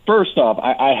 First off,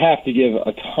 I have to give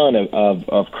a ton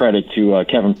of credit to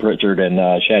Kevin Pritchard and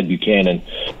Shad Buchanan.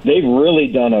 They've really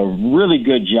done a really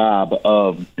good job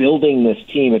of building this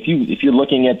team. If you're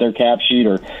looking at their cap sheet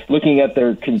or looking at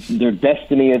their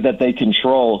destiny that they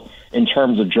control in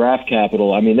terms of draft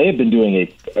capital, I mean, they've been doing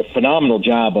a phenomenal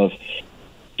job of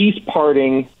piece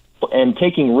parting and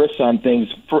taking risks on things.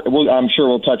 I'm sure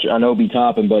we'll touch on Obi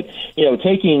Toppin, but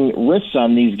taking risks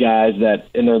on these guys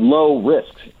and they're low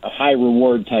risk, high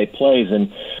reward type plays.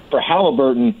 And for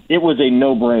Halliburton, it was a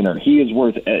no-brainer. He is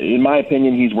worth, in my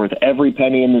opinion, he's worth every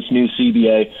penny in this new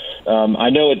CBA. I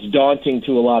know it's daunting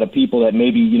to a lot of people that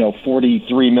maybe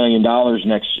 $43 million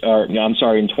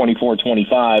in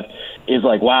 24-25 is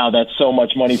like, wow, that's so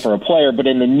much money for a player. But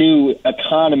in the new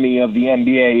economy of the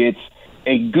NBA, it's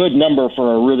a good number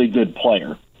for a really good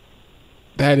player.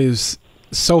 That is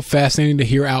so fascinating to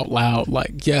hear out loud.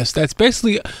 Yes, that's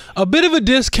basically a bit of a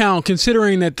discount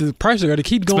considering that the prices are going to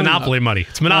keep going up. It's monopoly money.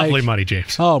 It's monopoly money,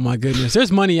 James. Oh, my goodness.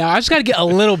 There's money out. I just got to get a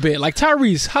little bit. Like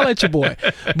Tyrese, holla at your boy.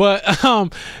 But,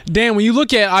 Dan, when you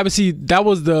look at, obviously, that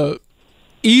was the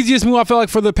easiest move, I felt like,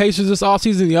 for the Pacers this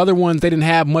offseason. The other ones, they didn't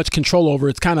have much control over.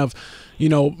 It's kind of,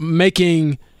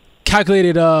 making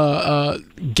calculated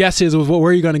guesses of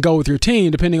where you're going to go with your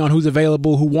team, depending on who's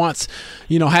available, who wants,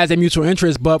 has a mutual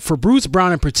interest. But for Bruce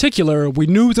Brown in particular, we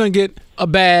knew he was going to get a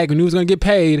bag, we knew he was going to get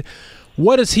paid.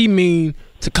 what does he mean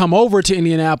to come over to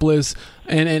Indianapolis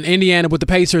and Indiana with the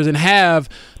Pacers and have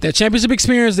that championship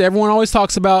experience that everyone always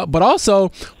talks about, but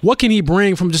also what can he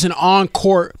bring from just an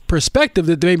on-court perspective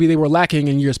that maybe they were lacking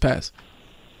in years past?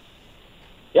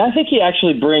 Yeah, I think he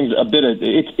actually brings a bit of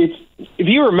it's. If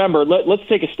you remember, let's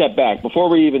take a step back before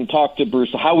we even talk to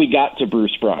Bruce. How we got to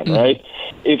Bruce Brown, right?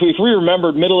 If we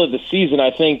remembered, middle of the season, I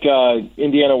think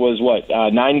Indiana was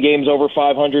 9 games over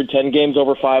 500, 10 games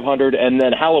over 500, and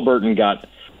then Halliburton got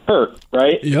hurt,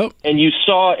 right? Yep. And you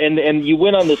saw, and you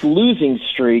went on this losing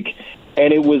streak,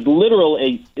 and it was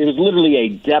literally a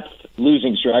depth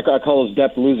losing streak. I call those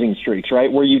depth losing streaks,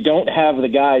 right? Where you don't have the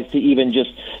guys to even just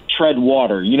tread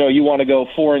water. You know, you want to go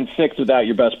 4-6 without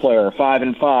your best player, or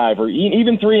 5-5, or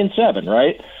even 3-7,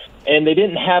 right? And they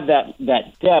didn't have that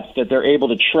depth that they're able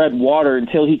to tread water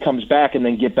until he comes back and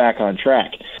then get back on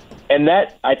track. And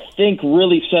that, I think,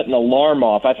 really set an alarm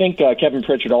off. I think Kevin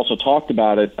Pritchard also talked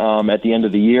about it at the end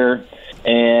of the year,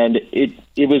 and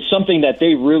it was something that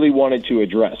they really wanted to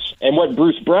address. And what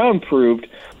Bruce Brown proved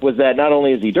was that not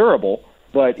only is he durable,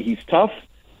 but he's tough.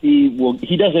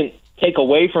 He doesn't take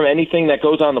away from anything that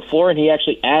goes on the floor, and he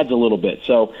actually adds a little bit.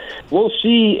 So we'll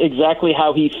see exactly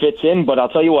how he fits in, but I'll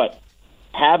tell you what,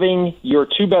 having your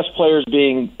two best players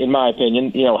being, in my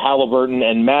opinion, Halliburton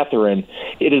and Mathurin,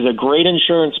 it is a great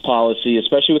insurance policy,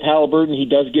 especially with Halliburton. He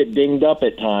does get dinged up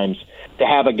at times, to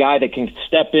have a guy that can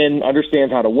step in,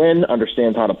 understands how to win,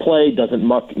 understands how to play, doesn't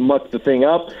muck the thing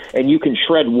up, and you can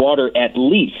shred water at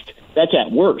least. That's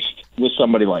at worst with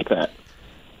somebody like that.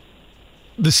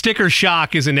 The sticker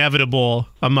shock is inevitable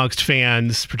amongst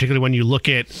fans, particularly when you look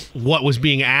at what was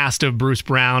being asked of Bruce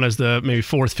Brown as the maybe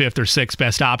 4th, 5th, or 6th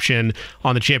best option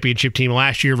on the championship team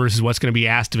last year versus what's going to be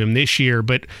asked of him this year.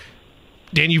 But,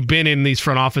 Dan, you've been in these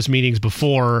front office meetings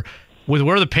before. With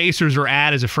where the Pacers are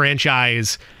at as a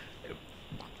franchise,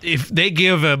 if they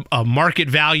give a market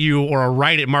value or a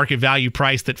right at market value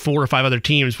price that 4 or 5 other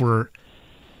teams were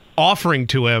offering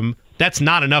to him, that's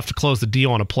not enough to close the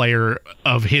deal on a player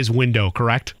of his window,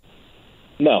 correct?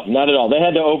 No, not at all. They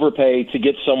had to overpay to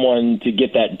get someone to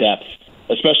get that depth,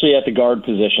 especially at the guard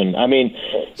position. I mean,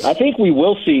 I think we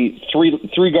will see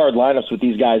three guard lineups with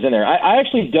these guys in there. I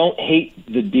actually don't hate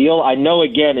the deal. I know,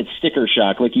 again, it's sticker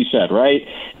shock, like you said, right?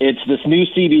 It's this new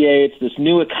CBA, it's this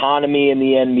new economy in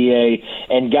the NBA,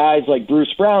 and guys like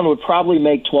Bruce Brown would probably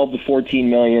make $12 to $14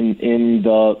 million in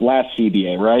the last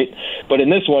CBA, right? But in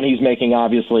this one, he's making,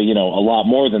 obviously, a lot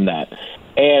more than that.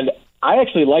 And I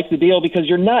actually like the deal because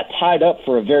you're not tied up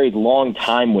for a very long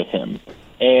time with him.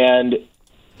 And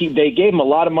they gave him a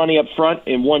lot of money up front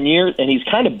in 1 year, and he's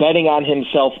kind of betting on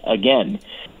himself again.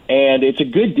 And it's a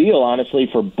good deal, honestly,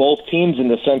 for both teams in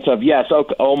the sense of, yes,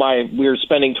 we're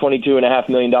spending $22.5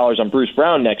 million on Bruce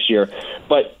Brown next year,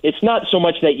 but it's not so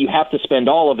much that you have to spend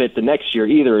all of it the next year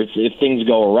either if things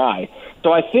go awry.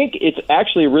 So I think it's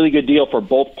actually a really good deal for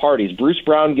both parties. Bruce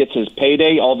Brown gets his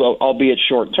payday, albeit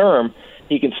short term.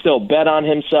 He can still bet on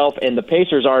himself, and the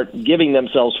Pacers aren't giving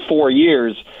themselves 4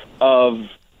 years of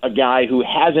a guy who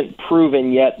hasn't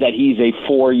proven yet that he's a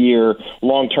 4-year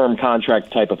long-term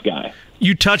contract type of guy.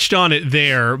 You touched on it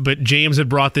there, but James had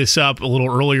brought this up a little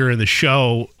earlier in the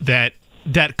show that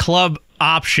club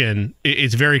option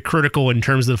is very critical in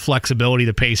terms of the flexibility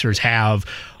the Pacers have.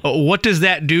 What does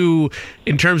that do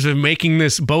in terms of making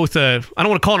this both I don't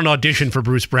want to call it an audition for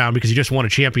Bruce Brown because he just won a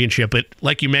championship, but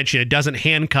like you mentioned, it doesn't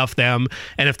handcuff them,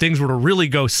 and if things were to really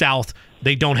go south,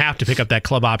 they don't have to pick up that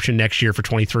club option next year for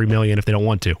 $23 million if they don't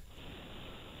want to.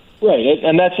 Right,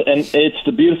 and it's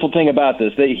the beautiful thing about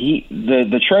this.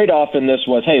 The trade-off in this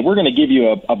was, hey, we're going to give you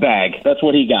a bag. That's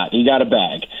what he got. He got a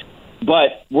bag.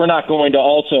 But we're not going to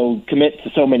also commit to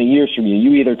so many years from you.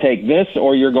 You either take this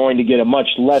or you're going to get a much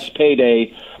less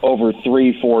payday over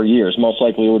 3-4 years. Most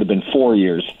likely it would have been 4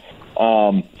 years.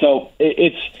 So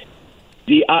it's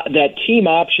that team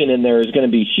option in there is going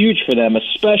to be huge for them,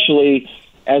 especially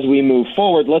as we move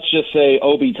forward. Let's just say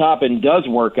Obi Toppin does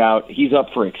work out. He's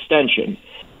up for extension.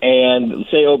 And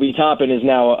say Obi Toppin is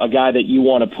now a guy that you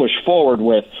want to push forward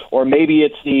with, or maybe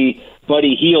it's the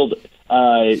Buddy Hield.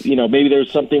 Maybe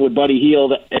there's something with Buddy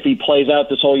Hield if he plays out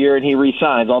this whole year and he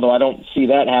re-signs, although I don't see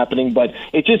that happening. But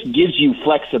it just gives you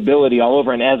flexibility all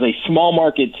over. And as a small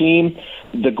market team,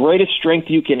 the greatest strength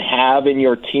you can have in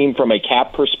your team from a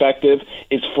cap perspective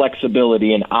is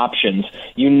flexibility and options.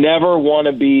 You never want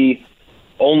to be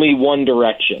only one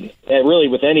direction. And really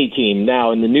with any team now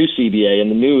in the new CBA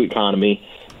and the new economy,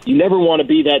 you never want to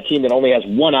be that team that only has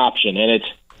one option, and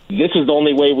this is the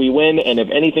only way we win, and if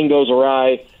anything goes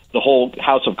awry, the whole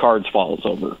house of cards falls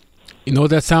over. You know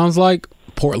what that sounds like?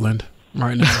 Portland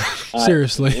right now.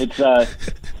 Seriously. It's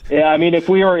yeah. I mean, if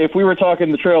we were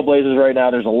talking the Trailblazers right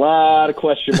now, there's a lot of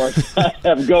question marks I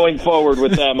have going forward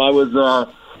with them. I was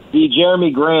the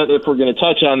Jeremy Grant. If we're going to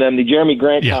touch on them, the Jeremy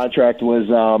Grant contract was.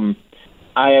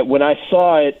 When I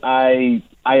saw it, I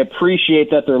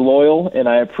appreciate that they're loyal, and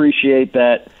I appreciate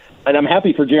that. And I'm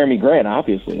happy for Jeremy Grant,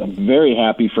 obviously. I'm very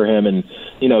happy for him. And,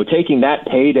 taking that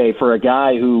payday for a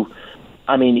guy who,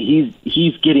 I mean,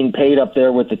 he's getting paid up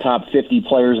there with the top 50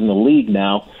 players in the league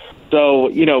now.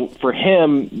 So, for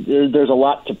him, there's a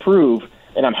lot to prove.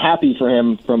 And I'm happy for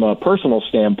him from a personal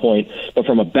standpoint. But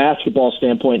from a basketball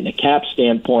standpoint and a cap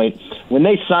standpoint, when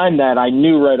they signed that, I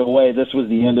knew right away this was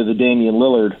the end of the Damian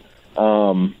Lillard,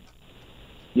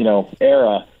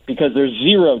 era. Because there's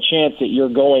zero chance that you're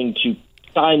going to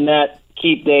sign that,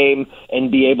 keep Dame,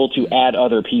 and be able to add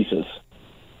other pieces.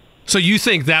 So you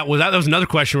think that was another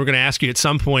question we're going to ask you at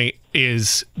some point,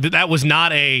 is that was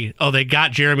not they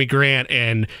got Jeremy Grant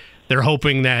and they're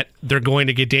hoping that they're going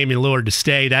to get Damian Lillard to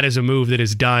stay. That is a move that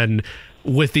is done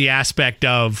with the aspect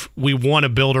of we want to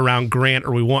build around Grant,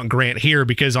 or we want Grant here,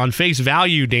 because on face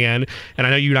value, Dan, and I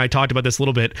know you and I talked about this a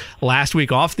little bit last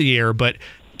week off the air, but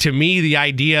to me, the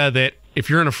idea that if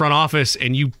you're in a front office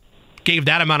and you gave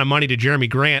that amount of money to Jeremy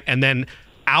Grant, and then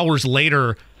hours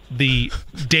later the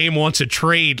Dame wants a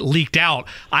trade leaked out,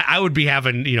 I would be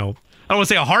having, I don't want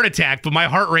to say a heart attack, but my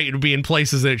heart rate would be in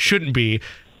places that it shouldn't be.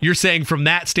 You're saying from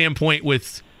that standpoint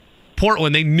with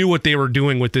Portland, they knew what they were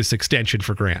doing with this extension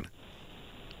for Grant.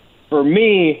 For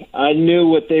me, I knew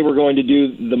what they were going to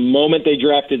do the moment they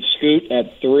drafted Scoot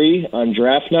at 3 on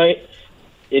draft night.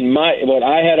 What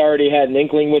I had already had an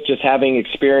inkling with, just having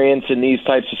experience in these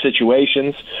types of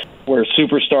situations where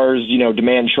superstars,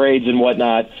 demand trades and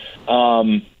whatnot.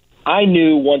 I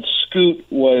knew once Scoot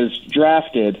was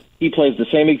drafted, he plays the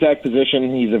same exact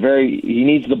position. He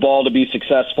needs the ball to be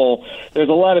successful. There's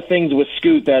a lot of things with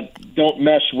Scoot that don't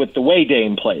mesh with the way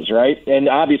Dame plays, right? And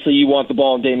obviously you want the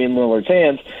ball in Damian Lillard's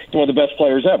hands. He's one of the best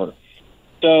players ever.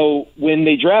 So when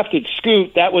they drafted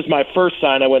Scoot, that was my first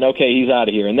sign. I went, okay, he's out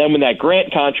of here. And then when that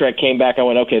Grant contract came back, I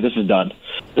went, okay, this is done.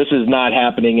 This is not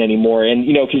happening anymore. And,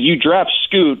 because you draft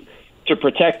Scoot to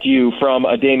protect you from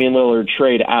a Damian Lillard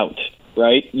trade out,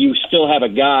 right? You still have a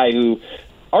guy who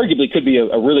arguably could be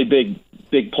a really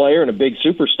big player and a big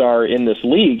superstar in this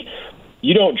league.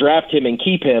 You don't draft him and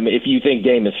keep him if you think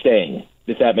Dame is staying,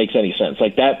 if that makes any sense.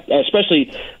 Like that,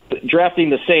 especially drafting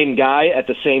the same guy at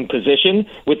the same position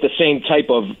with the same type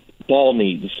of ball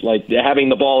needs, like having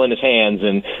the ball in his hands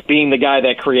and being the guy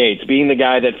that creates, being the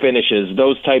guy that finishes,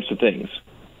 those types of things.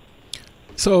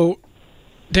 So,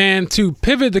 Dan, to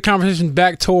pivot the conversation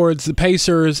back towards the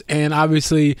Pacers and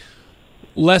obviously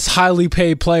less highly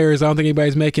paid players, I don't think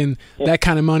anybody's making that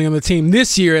kind of money on the team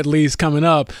this year, at least coming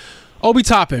up. Obi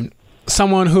Toppin,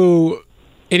 someone who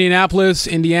Indianapolis,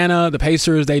 Indiana, the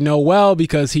Pacers, they know well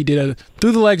because he did a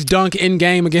through-the-legs dunk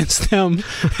in-game against them,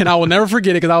 and I will never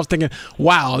forget it because I was thinking,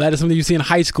 wow, that is something you see in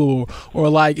high school or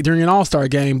like during an all-star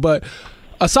game. But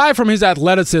aside from his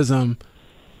athleticism,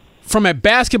 from a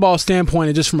basketball standpoint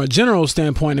and just from a general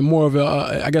standpoint and more of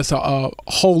a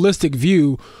holistic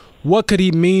view, what could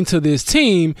he mean to this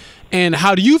team, and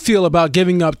how do you feel about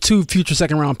giving up 2 future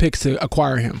second-round picks to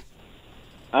acquire him?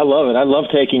 I love it.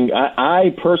 I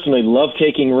personally love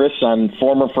taking risks on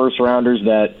former first-rounders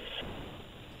that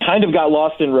kind of got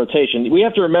lost in rotation. We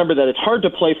have to remember that it's hard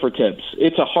to play for Tibbs.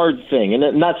 It's a hard thing,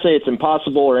 and not say it's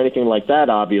impossible or anything like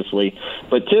that, obviously,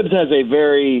 but Tibbs has a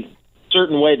very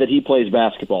certain way that he plays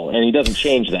basketball, and he doesn't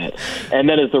change that. And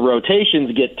then as the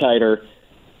rotations get tighter,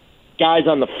 guys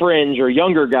on the fringe or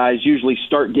younger guys usually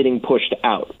start getting pushed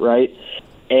out, right?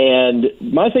 And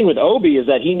my thing with Obi is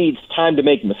that he needs time to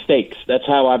make mistakes. That's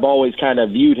how I've always kind of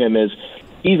viewed him, as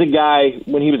he's a guy,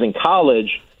 when he was in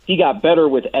college, he got better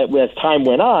as time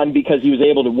went on because he was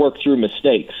able to work through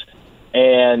mistakes.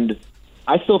 And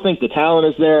I still think the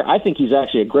talent is there. I think he's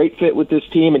actually a great fit with this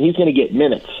team, and he's going to get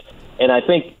minutes. And I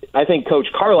think Coach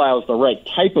Carlisle is the right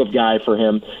type of guy for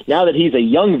him. Now that he's a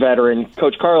young veteran,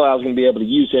 Coach Carlisle is going to be able to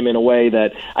use him in a way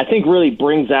that I think really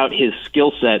brings out his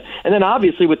skill set. And then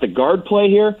obviously with the guard play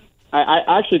here,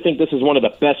 I actually think this is one of the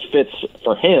best fits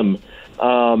for him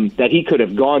that he could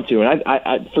have gone to. And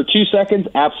I for 2 seconds,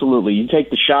 absolutely. You take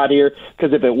the shot here,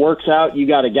 because if it works out, you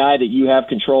got a guy that you have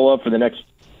control of for the next,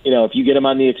 if you get him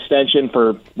on the extension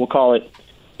for, we'll call it,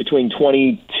 between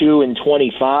 22 and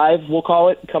 25, we'll call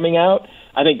it, coming out.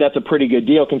 I think that's a pretty good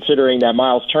deal considering that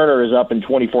Miles Turner is up in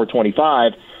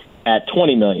 24-25 at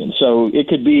 $20 million. So it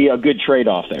could be a good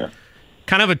trade-off there.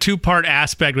 Kind of a two-part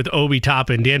aspect with Obi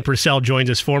Toppin. Dan Purcell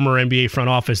joins us, former NBA front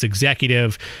office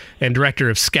executive and director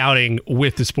of scouting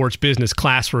with the Sports Business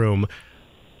Classroom.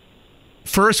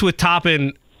 First with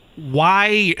Toppin,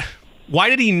 why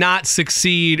did he not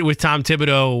succeed with Tom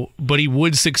Thibodeau, but he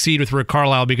would succeed with Rick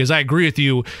Carlisle? Because I agree with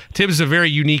you, Tibbs is a very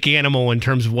unique animal in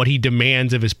terms of what he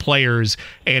demands of his players,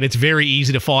 and it's very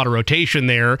easy to fall out of rotation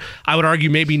there. I would argue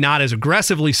maybe not as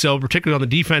aggressively so, particularly on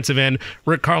the defensive end.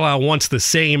 Rick Carlisle wants the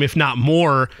same, if not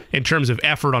more, in terms of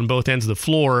effort on both ends of the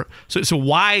floor. So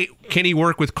why can he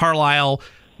work with Carlisle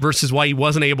versus why he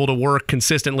wasn't able to work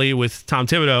consistently with Tom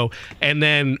Thibodeau? And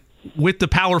then with the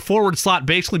power forward slot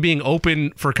basically being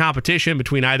open for competition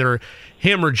between either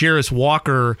him or Jarris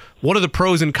Walker, what are the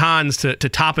pros and cons to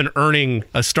Toppin earning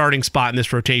a starting spot in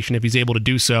this rotation if he's able to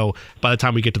do so by the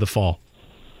time we get to the fall?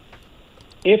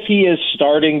 If he is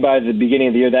starting by the beginning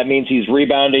of the year, that means he's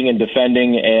rebounding and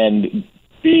defending and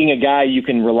being a guy you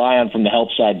can rely on from the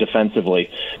help side defensively,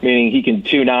 meaning he can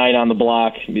 2-9 on the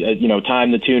block,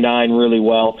 time the 2-9 really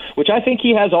well, which I think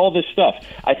he has all this stuff.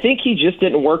 I think he just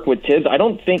didn't work with Tibbs. I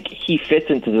don't think he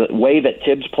fits into the way that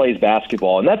Tibbs plays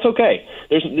basketball, and that's okay.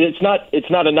 It's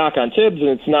not a knock on Tibbs, and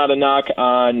it's not a knock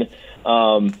on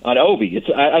Obi.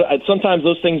 Sometimes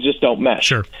those things just don't mesh.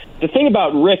 Sure. The thing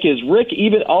about Rick is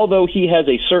even although he has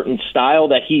a certain style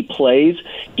that he plays,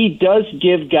 he does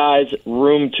give guys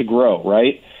room to grow,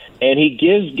 right? And he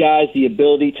gives guys the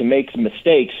ability to make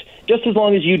mistakes just as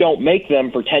long as you don't make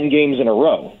them for 10 games in a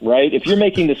row, right? If you're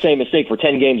making the same mistake for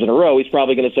 10 games in a row, he's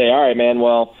probably going to say, all right, man,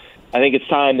 well, I think it's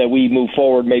time that we move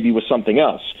forward maybe with something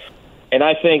else. And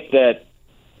I think that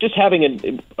just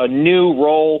having a new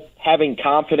role, having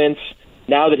confidence,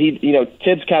 now that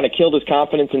Tibbs kind of killed his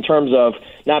confidence in terms of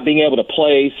not being able to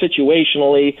play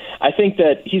situationally, I think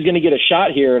that he's going to get a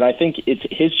shot here, and I think it's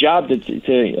his job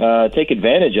to take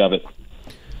advantage of it.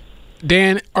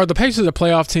 Dan, are the Pacers a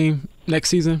playoff team next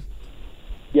season?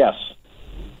 Yes.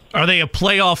 Are they a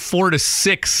playoff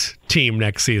 4-6 team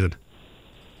next season?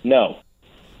 No.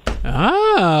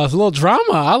 It's a little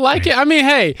drama. I like it. I mean,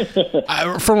 hey,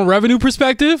 from a revenue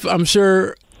perspective, I'm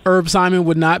sure Herb Simon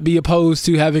would not be opposed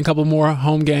to having a couple more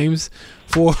home games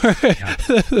for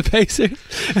the Pacers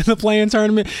in the play-in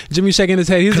tournament. Jimmy's shaking his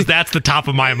head. Because that's the top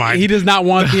of my mind. He does not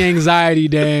want the anxiety,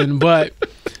 Dan. But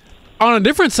on a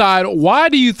different side, why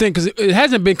do you think, because it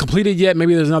hasn't been completed yet,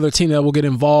 maybe there's another team that will get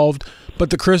involved, but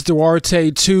the Chris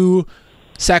Duarte to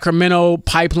Sacramento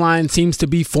pipeline seems to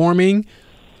be forming.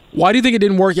 Why do you think it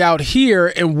didn't work out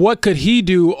here, and what could he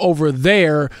do over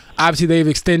there? Obviously, they've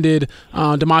extended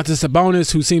Domantas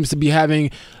Sabonis, who seems to be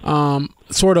having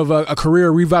sort of a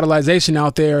career revitalization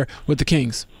out there with the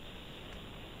Kings.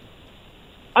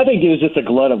 I think it was just a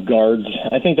glut of guards.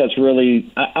 I think that's really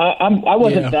I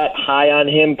wasn't that high on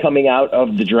him coming out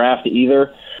of the draft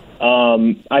either.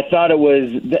 I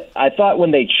thought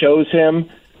when they chose him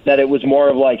that it was more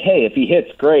of like, hey, if he hits,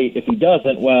 great. If he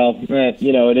doesn't, well,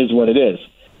 it is what it is.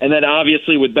 And then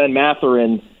obviously with Ben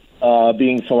Mathurin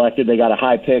being selected, they got a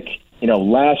high pick,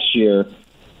 last year.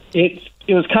 It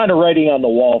was kind of writing on the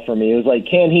wall for me. It was like,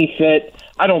 can he fit?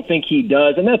 I don't think he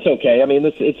does, and that's okay. I mean,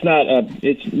 it's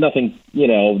nothing,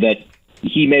 that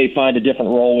he may find a different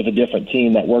role with a different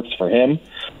team that works for him.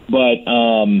 But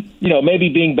maybe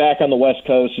being back on the West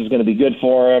Coast is going to be good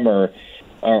for him, or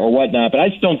whatnot. But I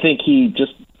just don't think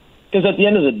because at the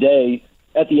end of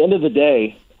the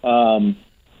day,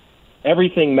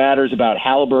 everything matters about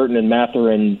Halliburton and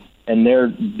Mathurin and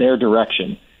their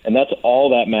direction, and that's all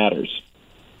that matters.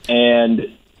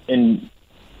 And in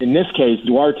this case,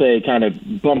 Duarte kind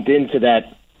of bumped into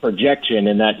that projection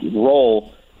and that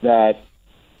role that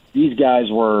these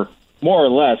guys were more or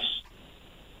less,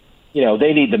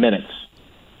 they need the minutes.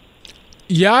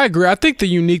 Yeah, I agree. I think the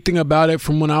unique thing about it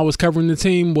from when I was covering the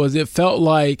team was it felt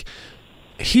like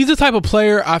he's the type of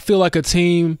player I feel like a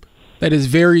team that is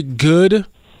very good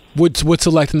would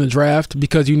select in the draft,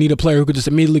 because you need a player who could just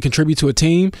immediately contribute to a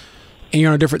team and you're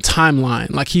on a different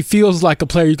timeline. Like, he feels like a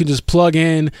player you can just plug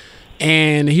in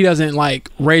and he doesn't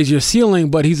raise your ceiling,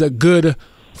 but he's a good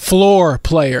floor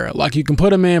player. Like, you can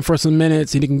put him in for some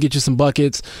minutes and he can get you some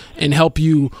buckets and help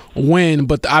you win.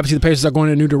 But obviously the Pacers are going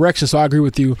in a new direction, so I agree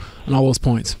with you on all those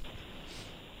points.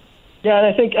 Yeah, and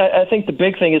I think the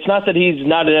big thing, it's not that he's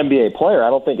not an NBA player. I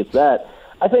don't think it's that.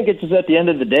 I think it's just at the end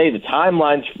of the day, the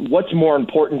timelines, what's more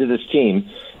important to this team?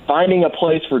 Finding a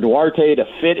place for Duarte to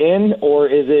fit in, or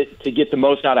is it to get the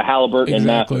most out of Halliburton and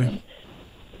Mathurin?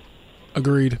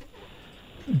 Agreed.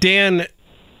 Dan,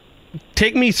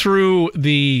 take me through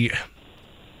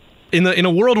in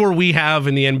a world where we have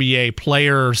in the NBA,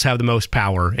 players have the most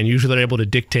power, and usually they're able to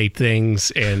dictate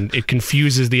things, and it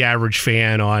confuses the average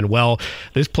fan on, well,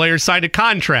 this player signed a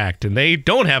contract, and they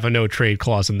don't have a no-trade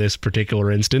clause in this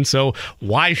particular instance, so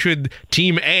why should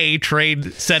Team A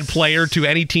trade said player to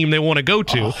any team they want to go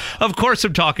to? Of course,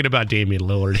 I'm talking about Damian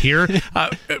Lillard here.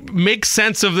 Make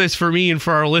sense of this for me and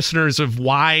for our listeners of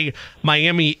why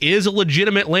Miami is a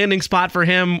legitimate landing spot for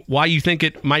him, why you think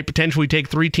it might potentially take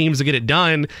 3 teams to get it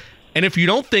done. And if you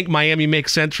don't think Miami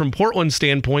makes sense from Portland's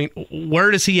standpoint, where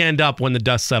does he end up when the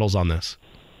dust settles on this?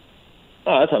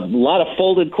 Oh, that's a lot of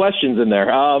folded questions in there.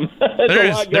 That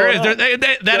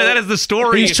is the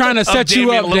story. He's trying to set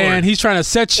you up, Lillard. Dan. He's trying to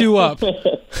set you up.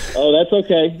 Oh, that's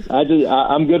okay.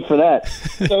 I'm good for that.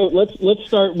 So let's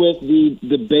start with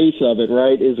the base of it.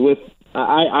 Right? Is with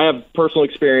I have personal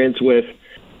experience with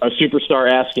a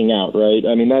superstar asking out. Right?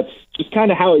 I mean, that's just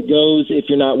kind of how it goes if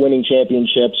you're not winning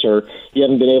championships or you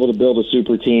haven't been able to build a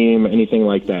super team, anything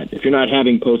like that. If you're not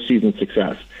having postseason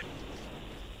success,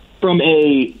 from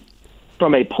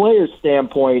a player's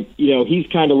standpoint, he's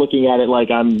kind of looking at it like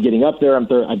I'm getting up there.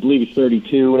 I believe he's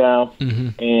 32 now,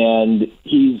 and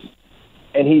he's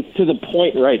to the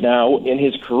point right now in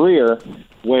his career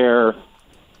where,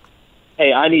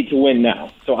 hey, I need to win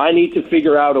now. So I need to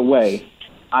figure out a way.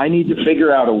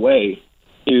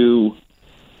 To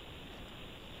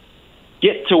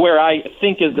get to where I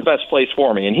think is the best place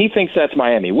for me, and he thinks that's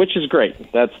Miami, which is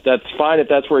great. That's fine if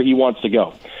that's where he wants to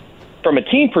go. From a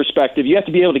team perspective, you have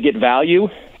to be able to get value,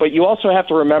 but you also have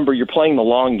to remember you're playing the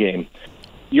long game.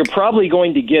 You're probably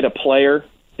going to get a player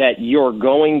that you're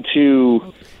going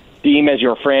to deem as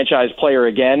your franchise player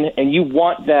again, and you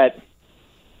want that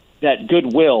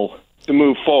goodwill to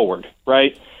move forward,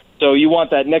 right? So you want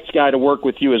that next guy to work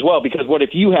with you as well, because what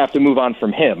if you have to move on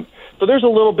from him? So there's a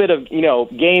little bit of,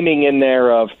 gaming in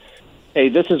there of, hey,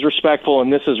 this is respectful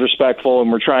and this is respectful,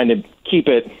 and we're trying to keep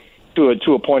it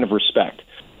to a point of respect.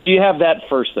 You have that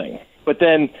first thing. But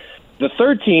then the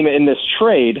third team in this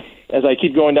trade, as I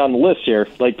keep going down the list here,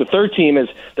 like the third team is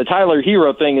the Tyler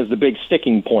Hero thing is the big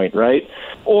sticking point, right?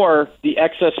 Or the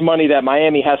excess money that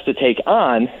Miami has to take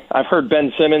on. I've heard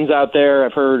Ben Simmons out there.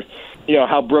 I've heard,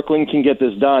 how Brooklyn can get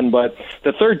this done. But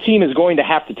the third team is going to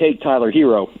have to take Tyler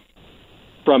Hero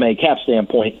from a cap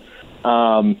standpoint.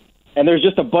 And there's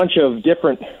just a bunch of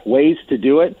different ways to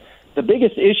do it. The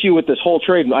biggest issue with this whole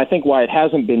trade, and I think why it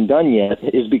hasn't been done yet,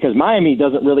 is because Miami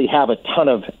doesn't really have a ton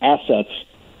of assets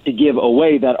to give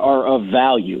away that are of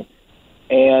value.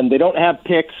 And they don't have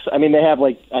picks. I mean, they have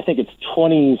I think it's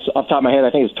 20, off the top of my head,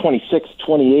 I think it's 26,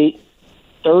 28,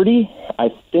 30. I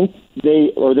think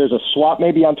there's a swap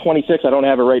maybe on 26. I don't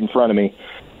have it right in front of me.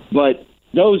 But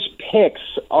those picks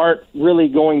aren't really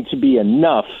going to be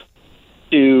enough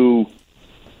to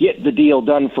get the deal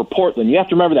done for Portland. You have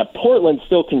to remember that Portland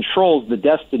still controls the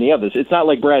destiny of this. It's not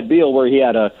like Brad Beal where he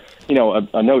had a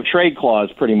no trade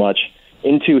clause pretty much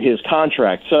into his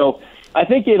contract. So I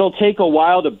think it'll take a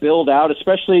while to build out,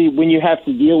 especially when you have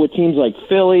to deal with teams like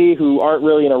Philly who aren't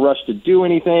really in a rush to do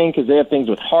anything because they have things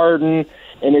with Harden.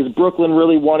 And is Brooklyn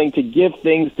really wanting to give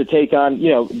things to take on,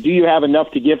 do you have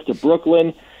enough to give to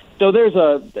Brooklyn? So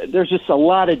there's just a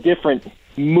lot of different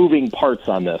moving parts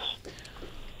on this.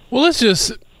 Well, let's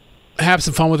just have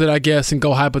some fun with it, I guess, and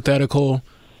go hypothetical.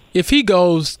 If he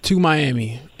goes to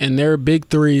Miami and their big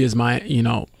three is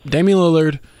Damian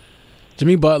Lillard,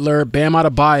 Jimmy Butler, Bam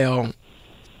Adebayo,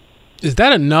 is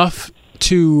that enough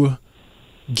to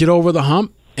get over the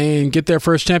hump and get their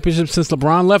first championship since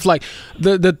LeBron left? Like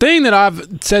the thing that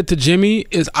I've said to Jimmy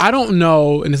is I don't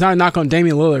know, and it's not a knock on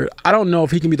Damian Lillard, I don't know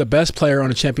if he can be the best player on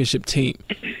a championship team.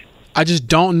 I just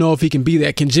don't know if he can be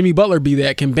that. Can Jimmy Butler be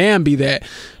that? Can Bam be that?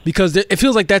 Because it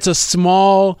feels like that's a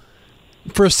small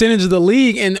percentage of the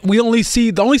league, and we only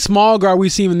see the only small guard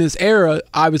we've seen in this era,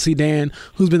 obviously, Dan,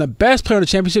 who's been the best player on the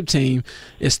championship team,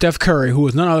 is Steph Curry, who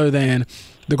is none other than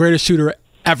the greatest shooter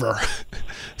ever.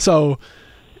 So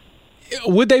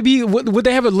would they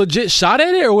have a legit shot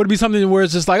at it, or would it be something where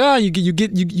it's just like,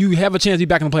 you have a chance to be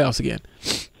back in the playoffs again?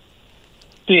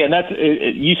 See, and that's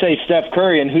you say Steph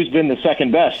Curry, and who's been the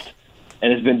second best?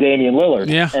 And it's been Damian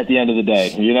Lillard at the end of the day.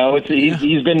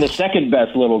 He's been the second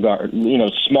best little guard,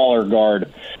 smaller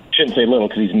guard. Shouldn't say little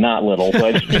because he's not little,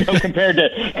 but compared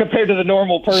to the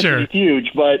normal person, sure, he's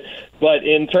huge. But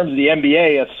in terms of the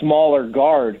NBA, a smaller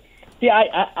guard. Yeah,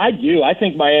 I do. I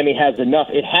think Miami has enough.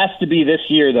 It has to be this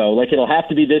year, though. It'll have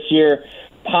to be this year.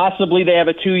 Possibly they have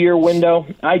a 2-year window.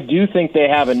 I do think they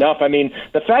have enough. I mean,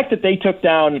 the fact that they took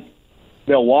down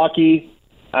Milwaukee,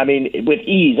 with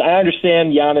ease. I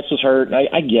understand Giannis was hurt.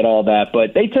 I get all that.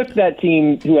 But they took that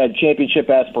team who had championship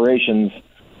aspirations,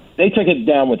 they took it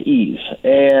down with ease.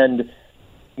 And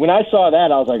when I saw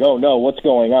that, I was like, oh, no, what's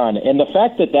going on? And the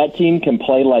fact that that team can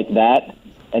play like that,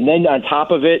 and then on top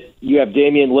of it, you have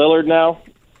Damian Lillard now,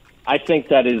 I think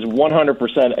that is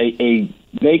 100%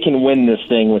 they can win this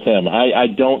thing with him. I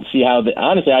don't see how –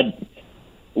 honestly,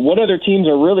 what other teams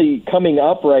are really coming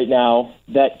up right now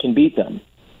that can beat them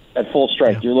at full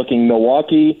strength? You're looking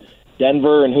Milwaukee,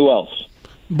 Denver, and who else?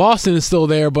 Boston is still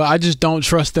there, but I just don't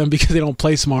trust them because they don't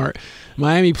play smart.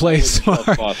 Miami plays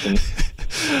smart.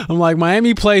 I'm like,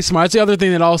 Miami plays smart. That's the other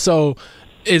thing that also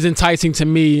is enticing to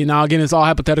me. Now, again, it's all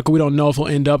hypothetical. We don't know if he'll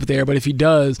end up there, but if he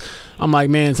does, I'm like,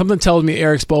 man, something tells me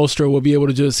Eric Spoelstra will be able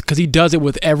to just – because he does it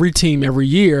with every team every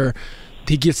year.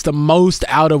 He gets the most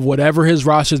out of whatever his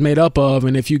roster is made up of,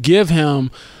 and if you give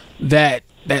him that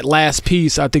last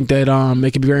piece, I think that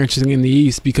it could be very interesting in the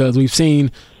East because we've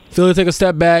seen – Philly take a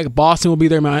step back. Boston will be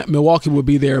there. Milwaukee will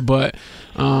be there. But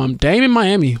Dame in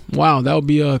Miami, wow, that would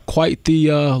be quite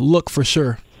the look for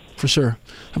sure. For sure.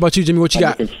 How about you, Jimmy? What you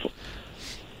got?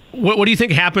 What do you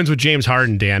think happens with James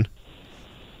Harden, Dan?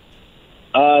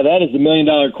 That is the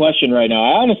million-dollar question right now.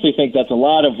 I honestly think that's a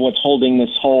lot of what's holding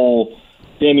this whole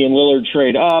Damian Lillard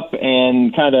trade up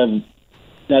and kind of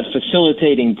that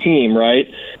facilitating team, right?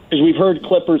 Because we've heard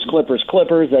Clippers.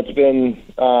 That's been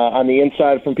on the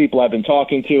inside from people I've been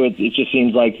talking to. It just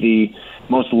seems like the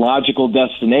most logical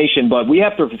destination. But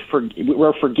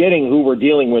we're forgetting who we're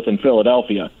dealing with in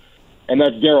Philadelphia, and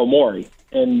that's Daryl Morey.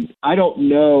 And I don't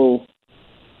know.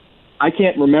 I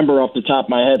can't remember off the top of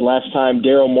my head last time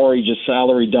Daryl Morey just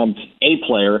salary dumped a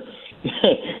player,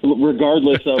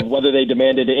 regardless of whether they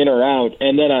demanded in or out,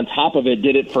 and then on top of it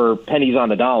did it for pennies on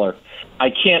the dollar. I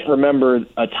can't remember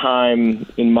a time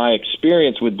in my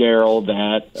experience with Daryl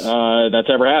that's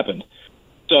ever happened.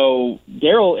 So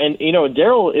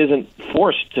Daryl isn't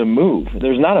forced to move.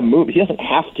 There's not a move. He doesn't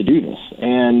have to do this.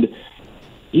 And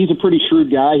he's a pretty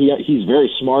shrewd guy. He's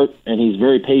very smart, and he's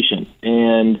very patient.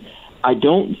 And I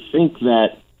don't think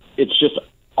that it's just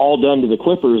all done to the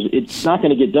Clippers. It's not going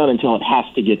to get done until it has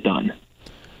to get done.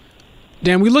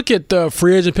 Dan, we look at the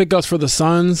free agent pickups for the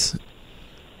Suns.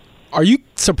 Are you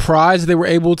surprised they were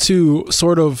able to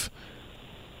sort of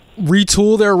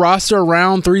retool their roster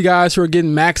around three guys who are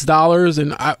getting max dollars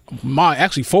and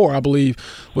actually four, I believe,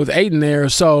 with Ayton there?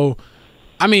 So,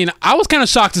 I mean, I was kind of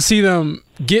shocked to see them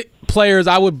get players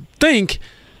I would think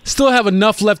still have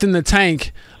enough left in the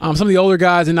tank, some of the older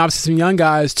guys and obviously some young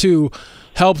guys to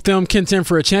help them contend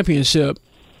for a championship.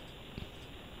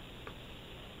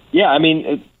 Yeah, I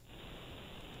mean,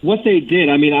 what they did,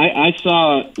 I mean, I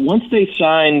saw once they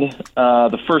signed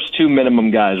the first two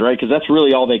minimum guys, right? Because that's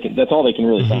really all they can. That's all they can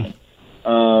really sign.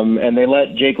 And they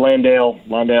let Jake Landale,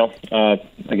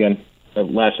 again,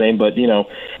 last name, but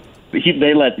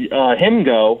they let him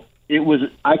go.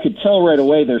 I could tell right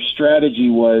away their strategy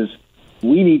was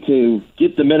we need to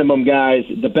get the minimum guys,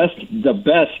 the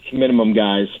best minimum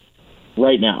guys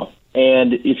right now.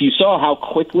 And if you saw how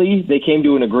quickly they came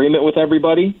to an agreement with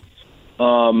everybody.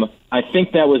 I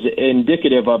think that was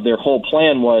indicative of their whole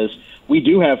plan was we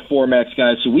do have four max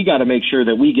guys, so we got to make sure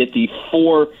that we get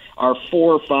our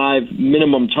 4 or 5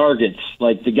 minimum targets,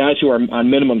 like the guys who are on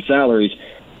minimum salaries,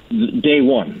 day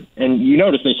one. And you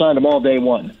notice they signed them all day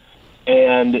one.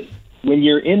 And when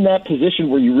you're in that position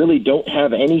where you really don't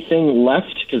have anything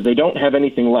left, because they don't have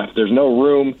anything left, there's no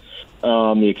room.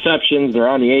 The exceptions, they're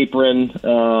on the apron.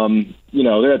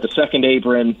 They're at the second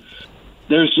apron.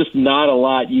 There's just not a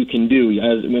lot you can do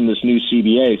in this new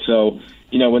CBA. So,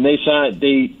 when they signed,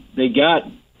 they got,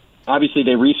 obviously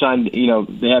they re-signed,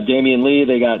 they have Damian Lee,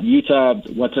 they got Utah,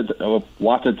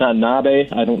 Watanabe.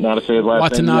 I don't know how to say his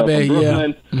last name. Watanabe, yeah.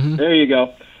 Mm-hmm. There you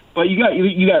go. But they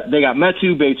got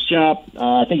Metu, Bates-Chop,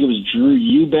 I think it was Drew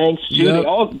Eubanks. Yep. They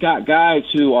all got guys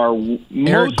who are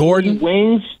Eric Gordon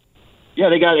wings. Yeah,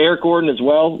 they got Eric Gordon as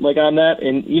well, like on that.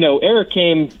 And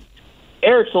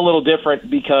Eric's a little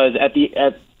different because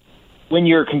when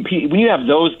you have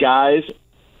those guys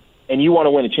and you want to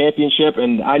win a championship,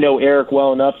 and I know Eric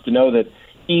well enough to know that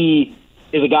he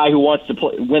is a guy who wants to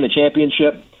win a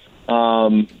championship.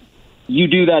 You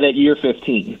do that at year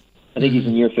 15. I think he's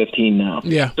in year 15 now.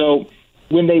 Yeah. So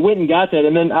when they went and got that,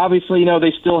 and then obviously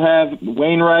they still have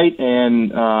Wainwright and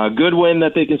Goodwin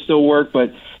that they can still work,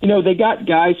 but they got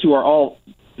guys who are all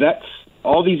vets.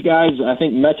 All these guys, I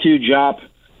think Metu, Jop,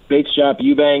 Bates-Chop,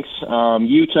 Eubanks,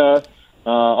 Utah,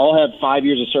 all have 5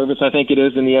 years of service, I think it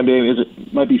is, in the NBA.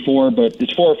 It might be 4, but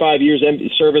it's 4 or 5 years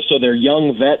of service, so they're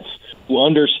young vets who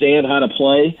understand how to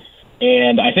play.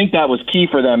 And I think that was key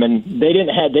for them, and they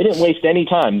didn't waste any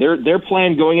time. Their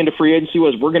plan going into free agency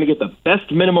was we're going to get the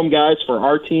best minimum guys for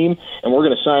our team, and we're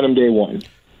going to sign them day one.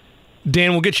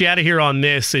 Dan, we'll get you out of here on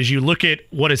this. As you look at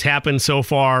what has happened so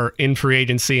far in free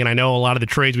agency, and I know a lot of the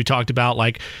trades we talked about,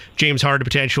 like James Harden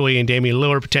potentially and Damian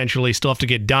Lillard potentially, still have to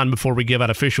get done before we give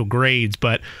out official grades.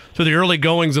 But for the early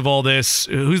goings of all this,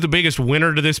 who's the biggest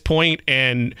winner to this point,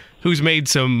 and who's made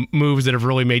some moves that have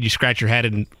really made you scratch your head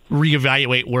and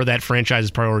reevaluate where that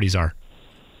franchise's priorities are?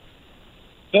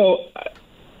 So,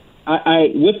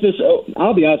 I with this,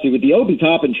 I'll be honest with you, with the Obi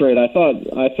Toppin trade, I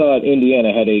thought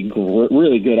Indiana had a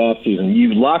really good offseason.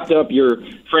 You locked up your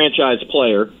franchise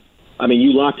player. I mean,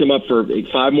 you locked him up for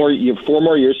 4 more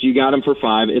years, so you got him for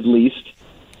 5 at least.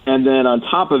 And then on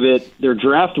top of it, their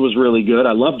draft was really good.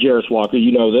 I love Jarris Walker.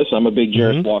 You know this. I'm a big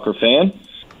Jarris Walker fan.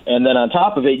 And then on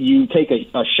top of it, you take a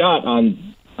shot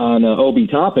on Obi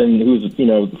Toppin, who's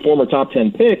former top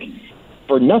 10 pick,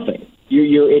 for nothing.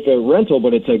 It's a rental,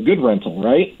 but it's a good rental,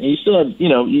 right? And you still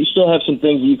have some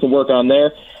things you can work on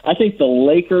there. I think the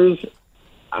Lakers.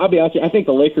 I'll be honest, I think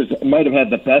the Lakers might have had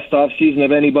the best offseason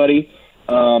of anybody.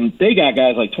 They got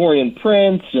guys like Taurean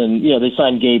Prince, and they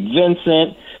signed Gabe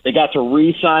Vincent. They got to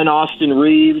re-sign Austin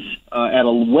Reeves at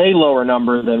a way lower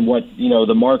number than what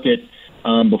the market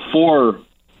before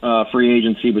free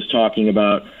agency was talking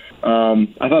about.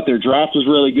 I thought their draft was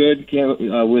really good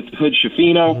with Hood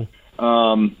Schifino.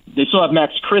 They still have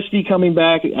Max Christie coming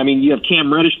back. I mean, you have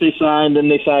Cam Reddish they signed, then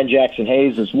they signed Jackson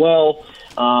Hayes as well.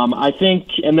 I think,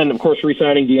 and then of course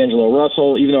re-signing D'Angelo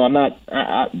Russell. Even though I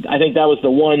think that was the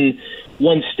one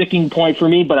sticking point for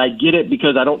me. But I get it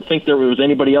because I don't think there was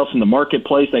anybody else in the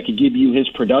marketplace that could give you his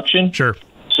production. Sure.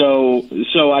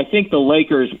 So I think the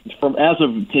Lakers, as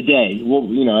of today,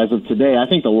 I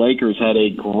think the Lakers had a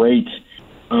great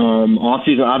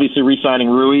offseason. Obviously, re-signing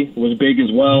Rui was big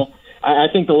as well. I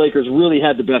think the Lakers really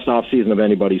had the best offseason of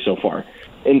anybody so far.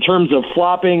 In terms of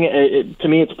flopping, to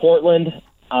me, it's Portland.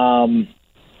 The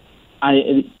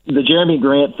Jeremy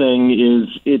Grant thing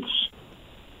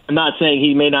I'm not saying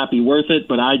he may not be worth it,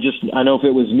 but I know if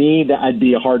it was me, that I'd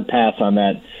be a hard pass on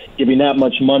that. Giving that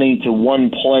much money to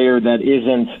one player that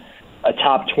isn't a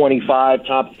top 25,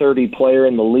 top 30 player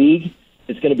in the league,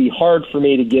 it's going to be hard for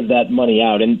me to give that money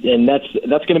out. And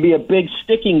that's going to be a big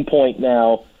sticking point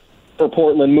now for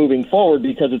Portland moving forward,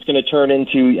 because it's going to turn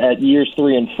into, at years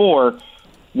 3 and 4,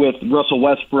 with Russell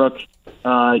Westbrook.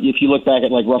 If you look back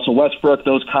at like Russell Westbrook,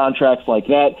 those contracts like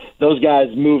that, those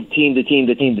guys moved team to team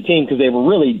to team to team because they were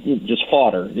really just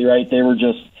fodder, right? They were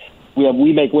just,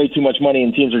 we make way too much money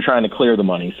and teams are trying to clear the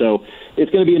money. So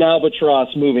it's going to be an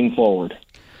albatross moving forward.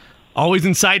 Always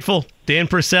insightful. Dan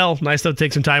Purcell, nice to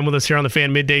take some time with us here on the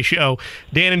Fan Midday Show.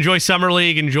 Dan, enjoy Summer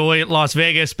League, enjoy Las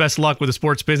Vegas. Best of luck with the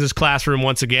Sports Business Classroom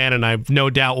once again, and I've no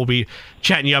doubt we'll be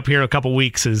chatting you up here in a couple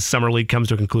weeks as Summer League comes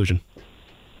to a conclusion.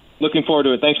 Looking forward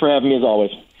to it. Thanks for having me as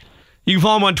always. You can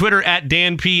follow him on Twitter at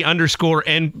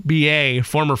DanP_NBA,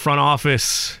 former front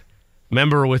office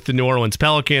member with the New Orleans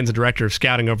Pelicans, a director of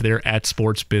scouting over there at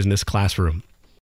Sports Business Classroom.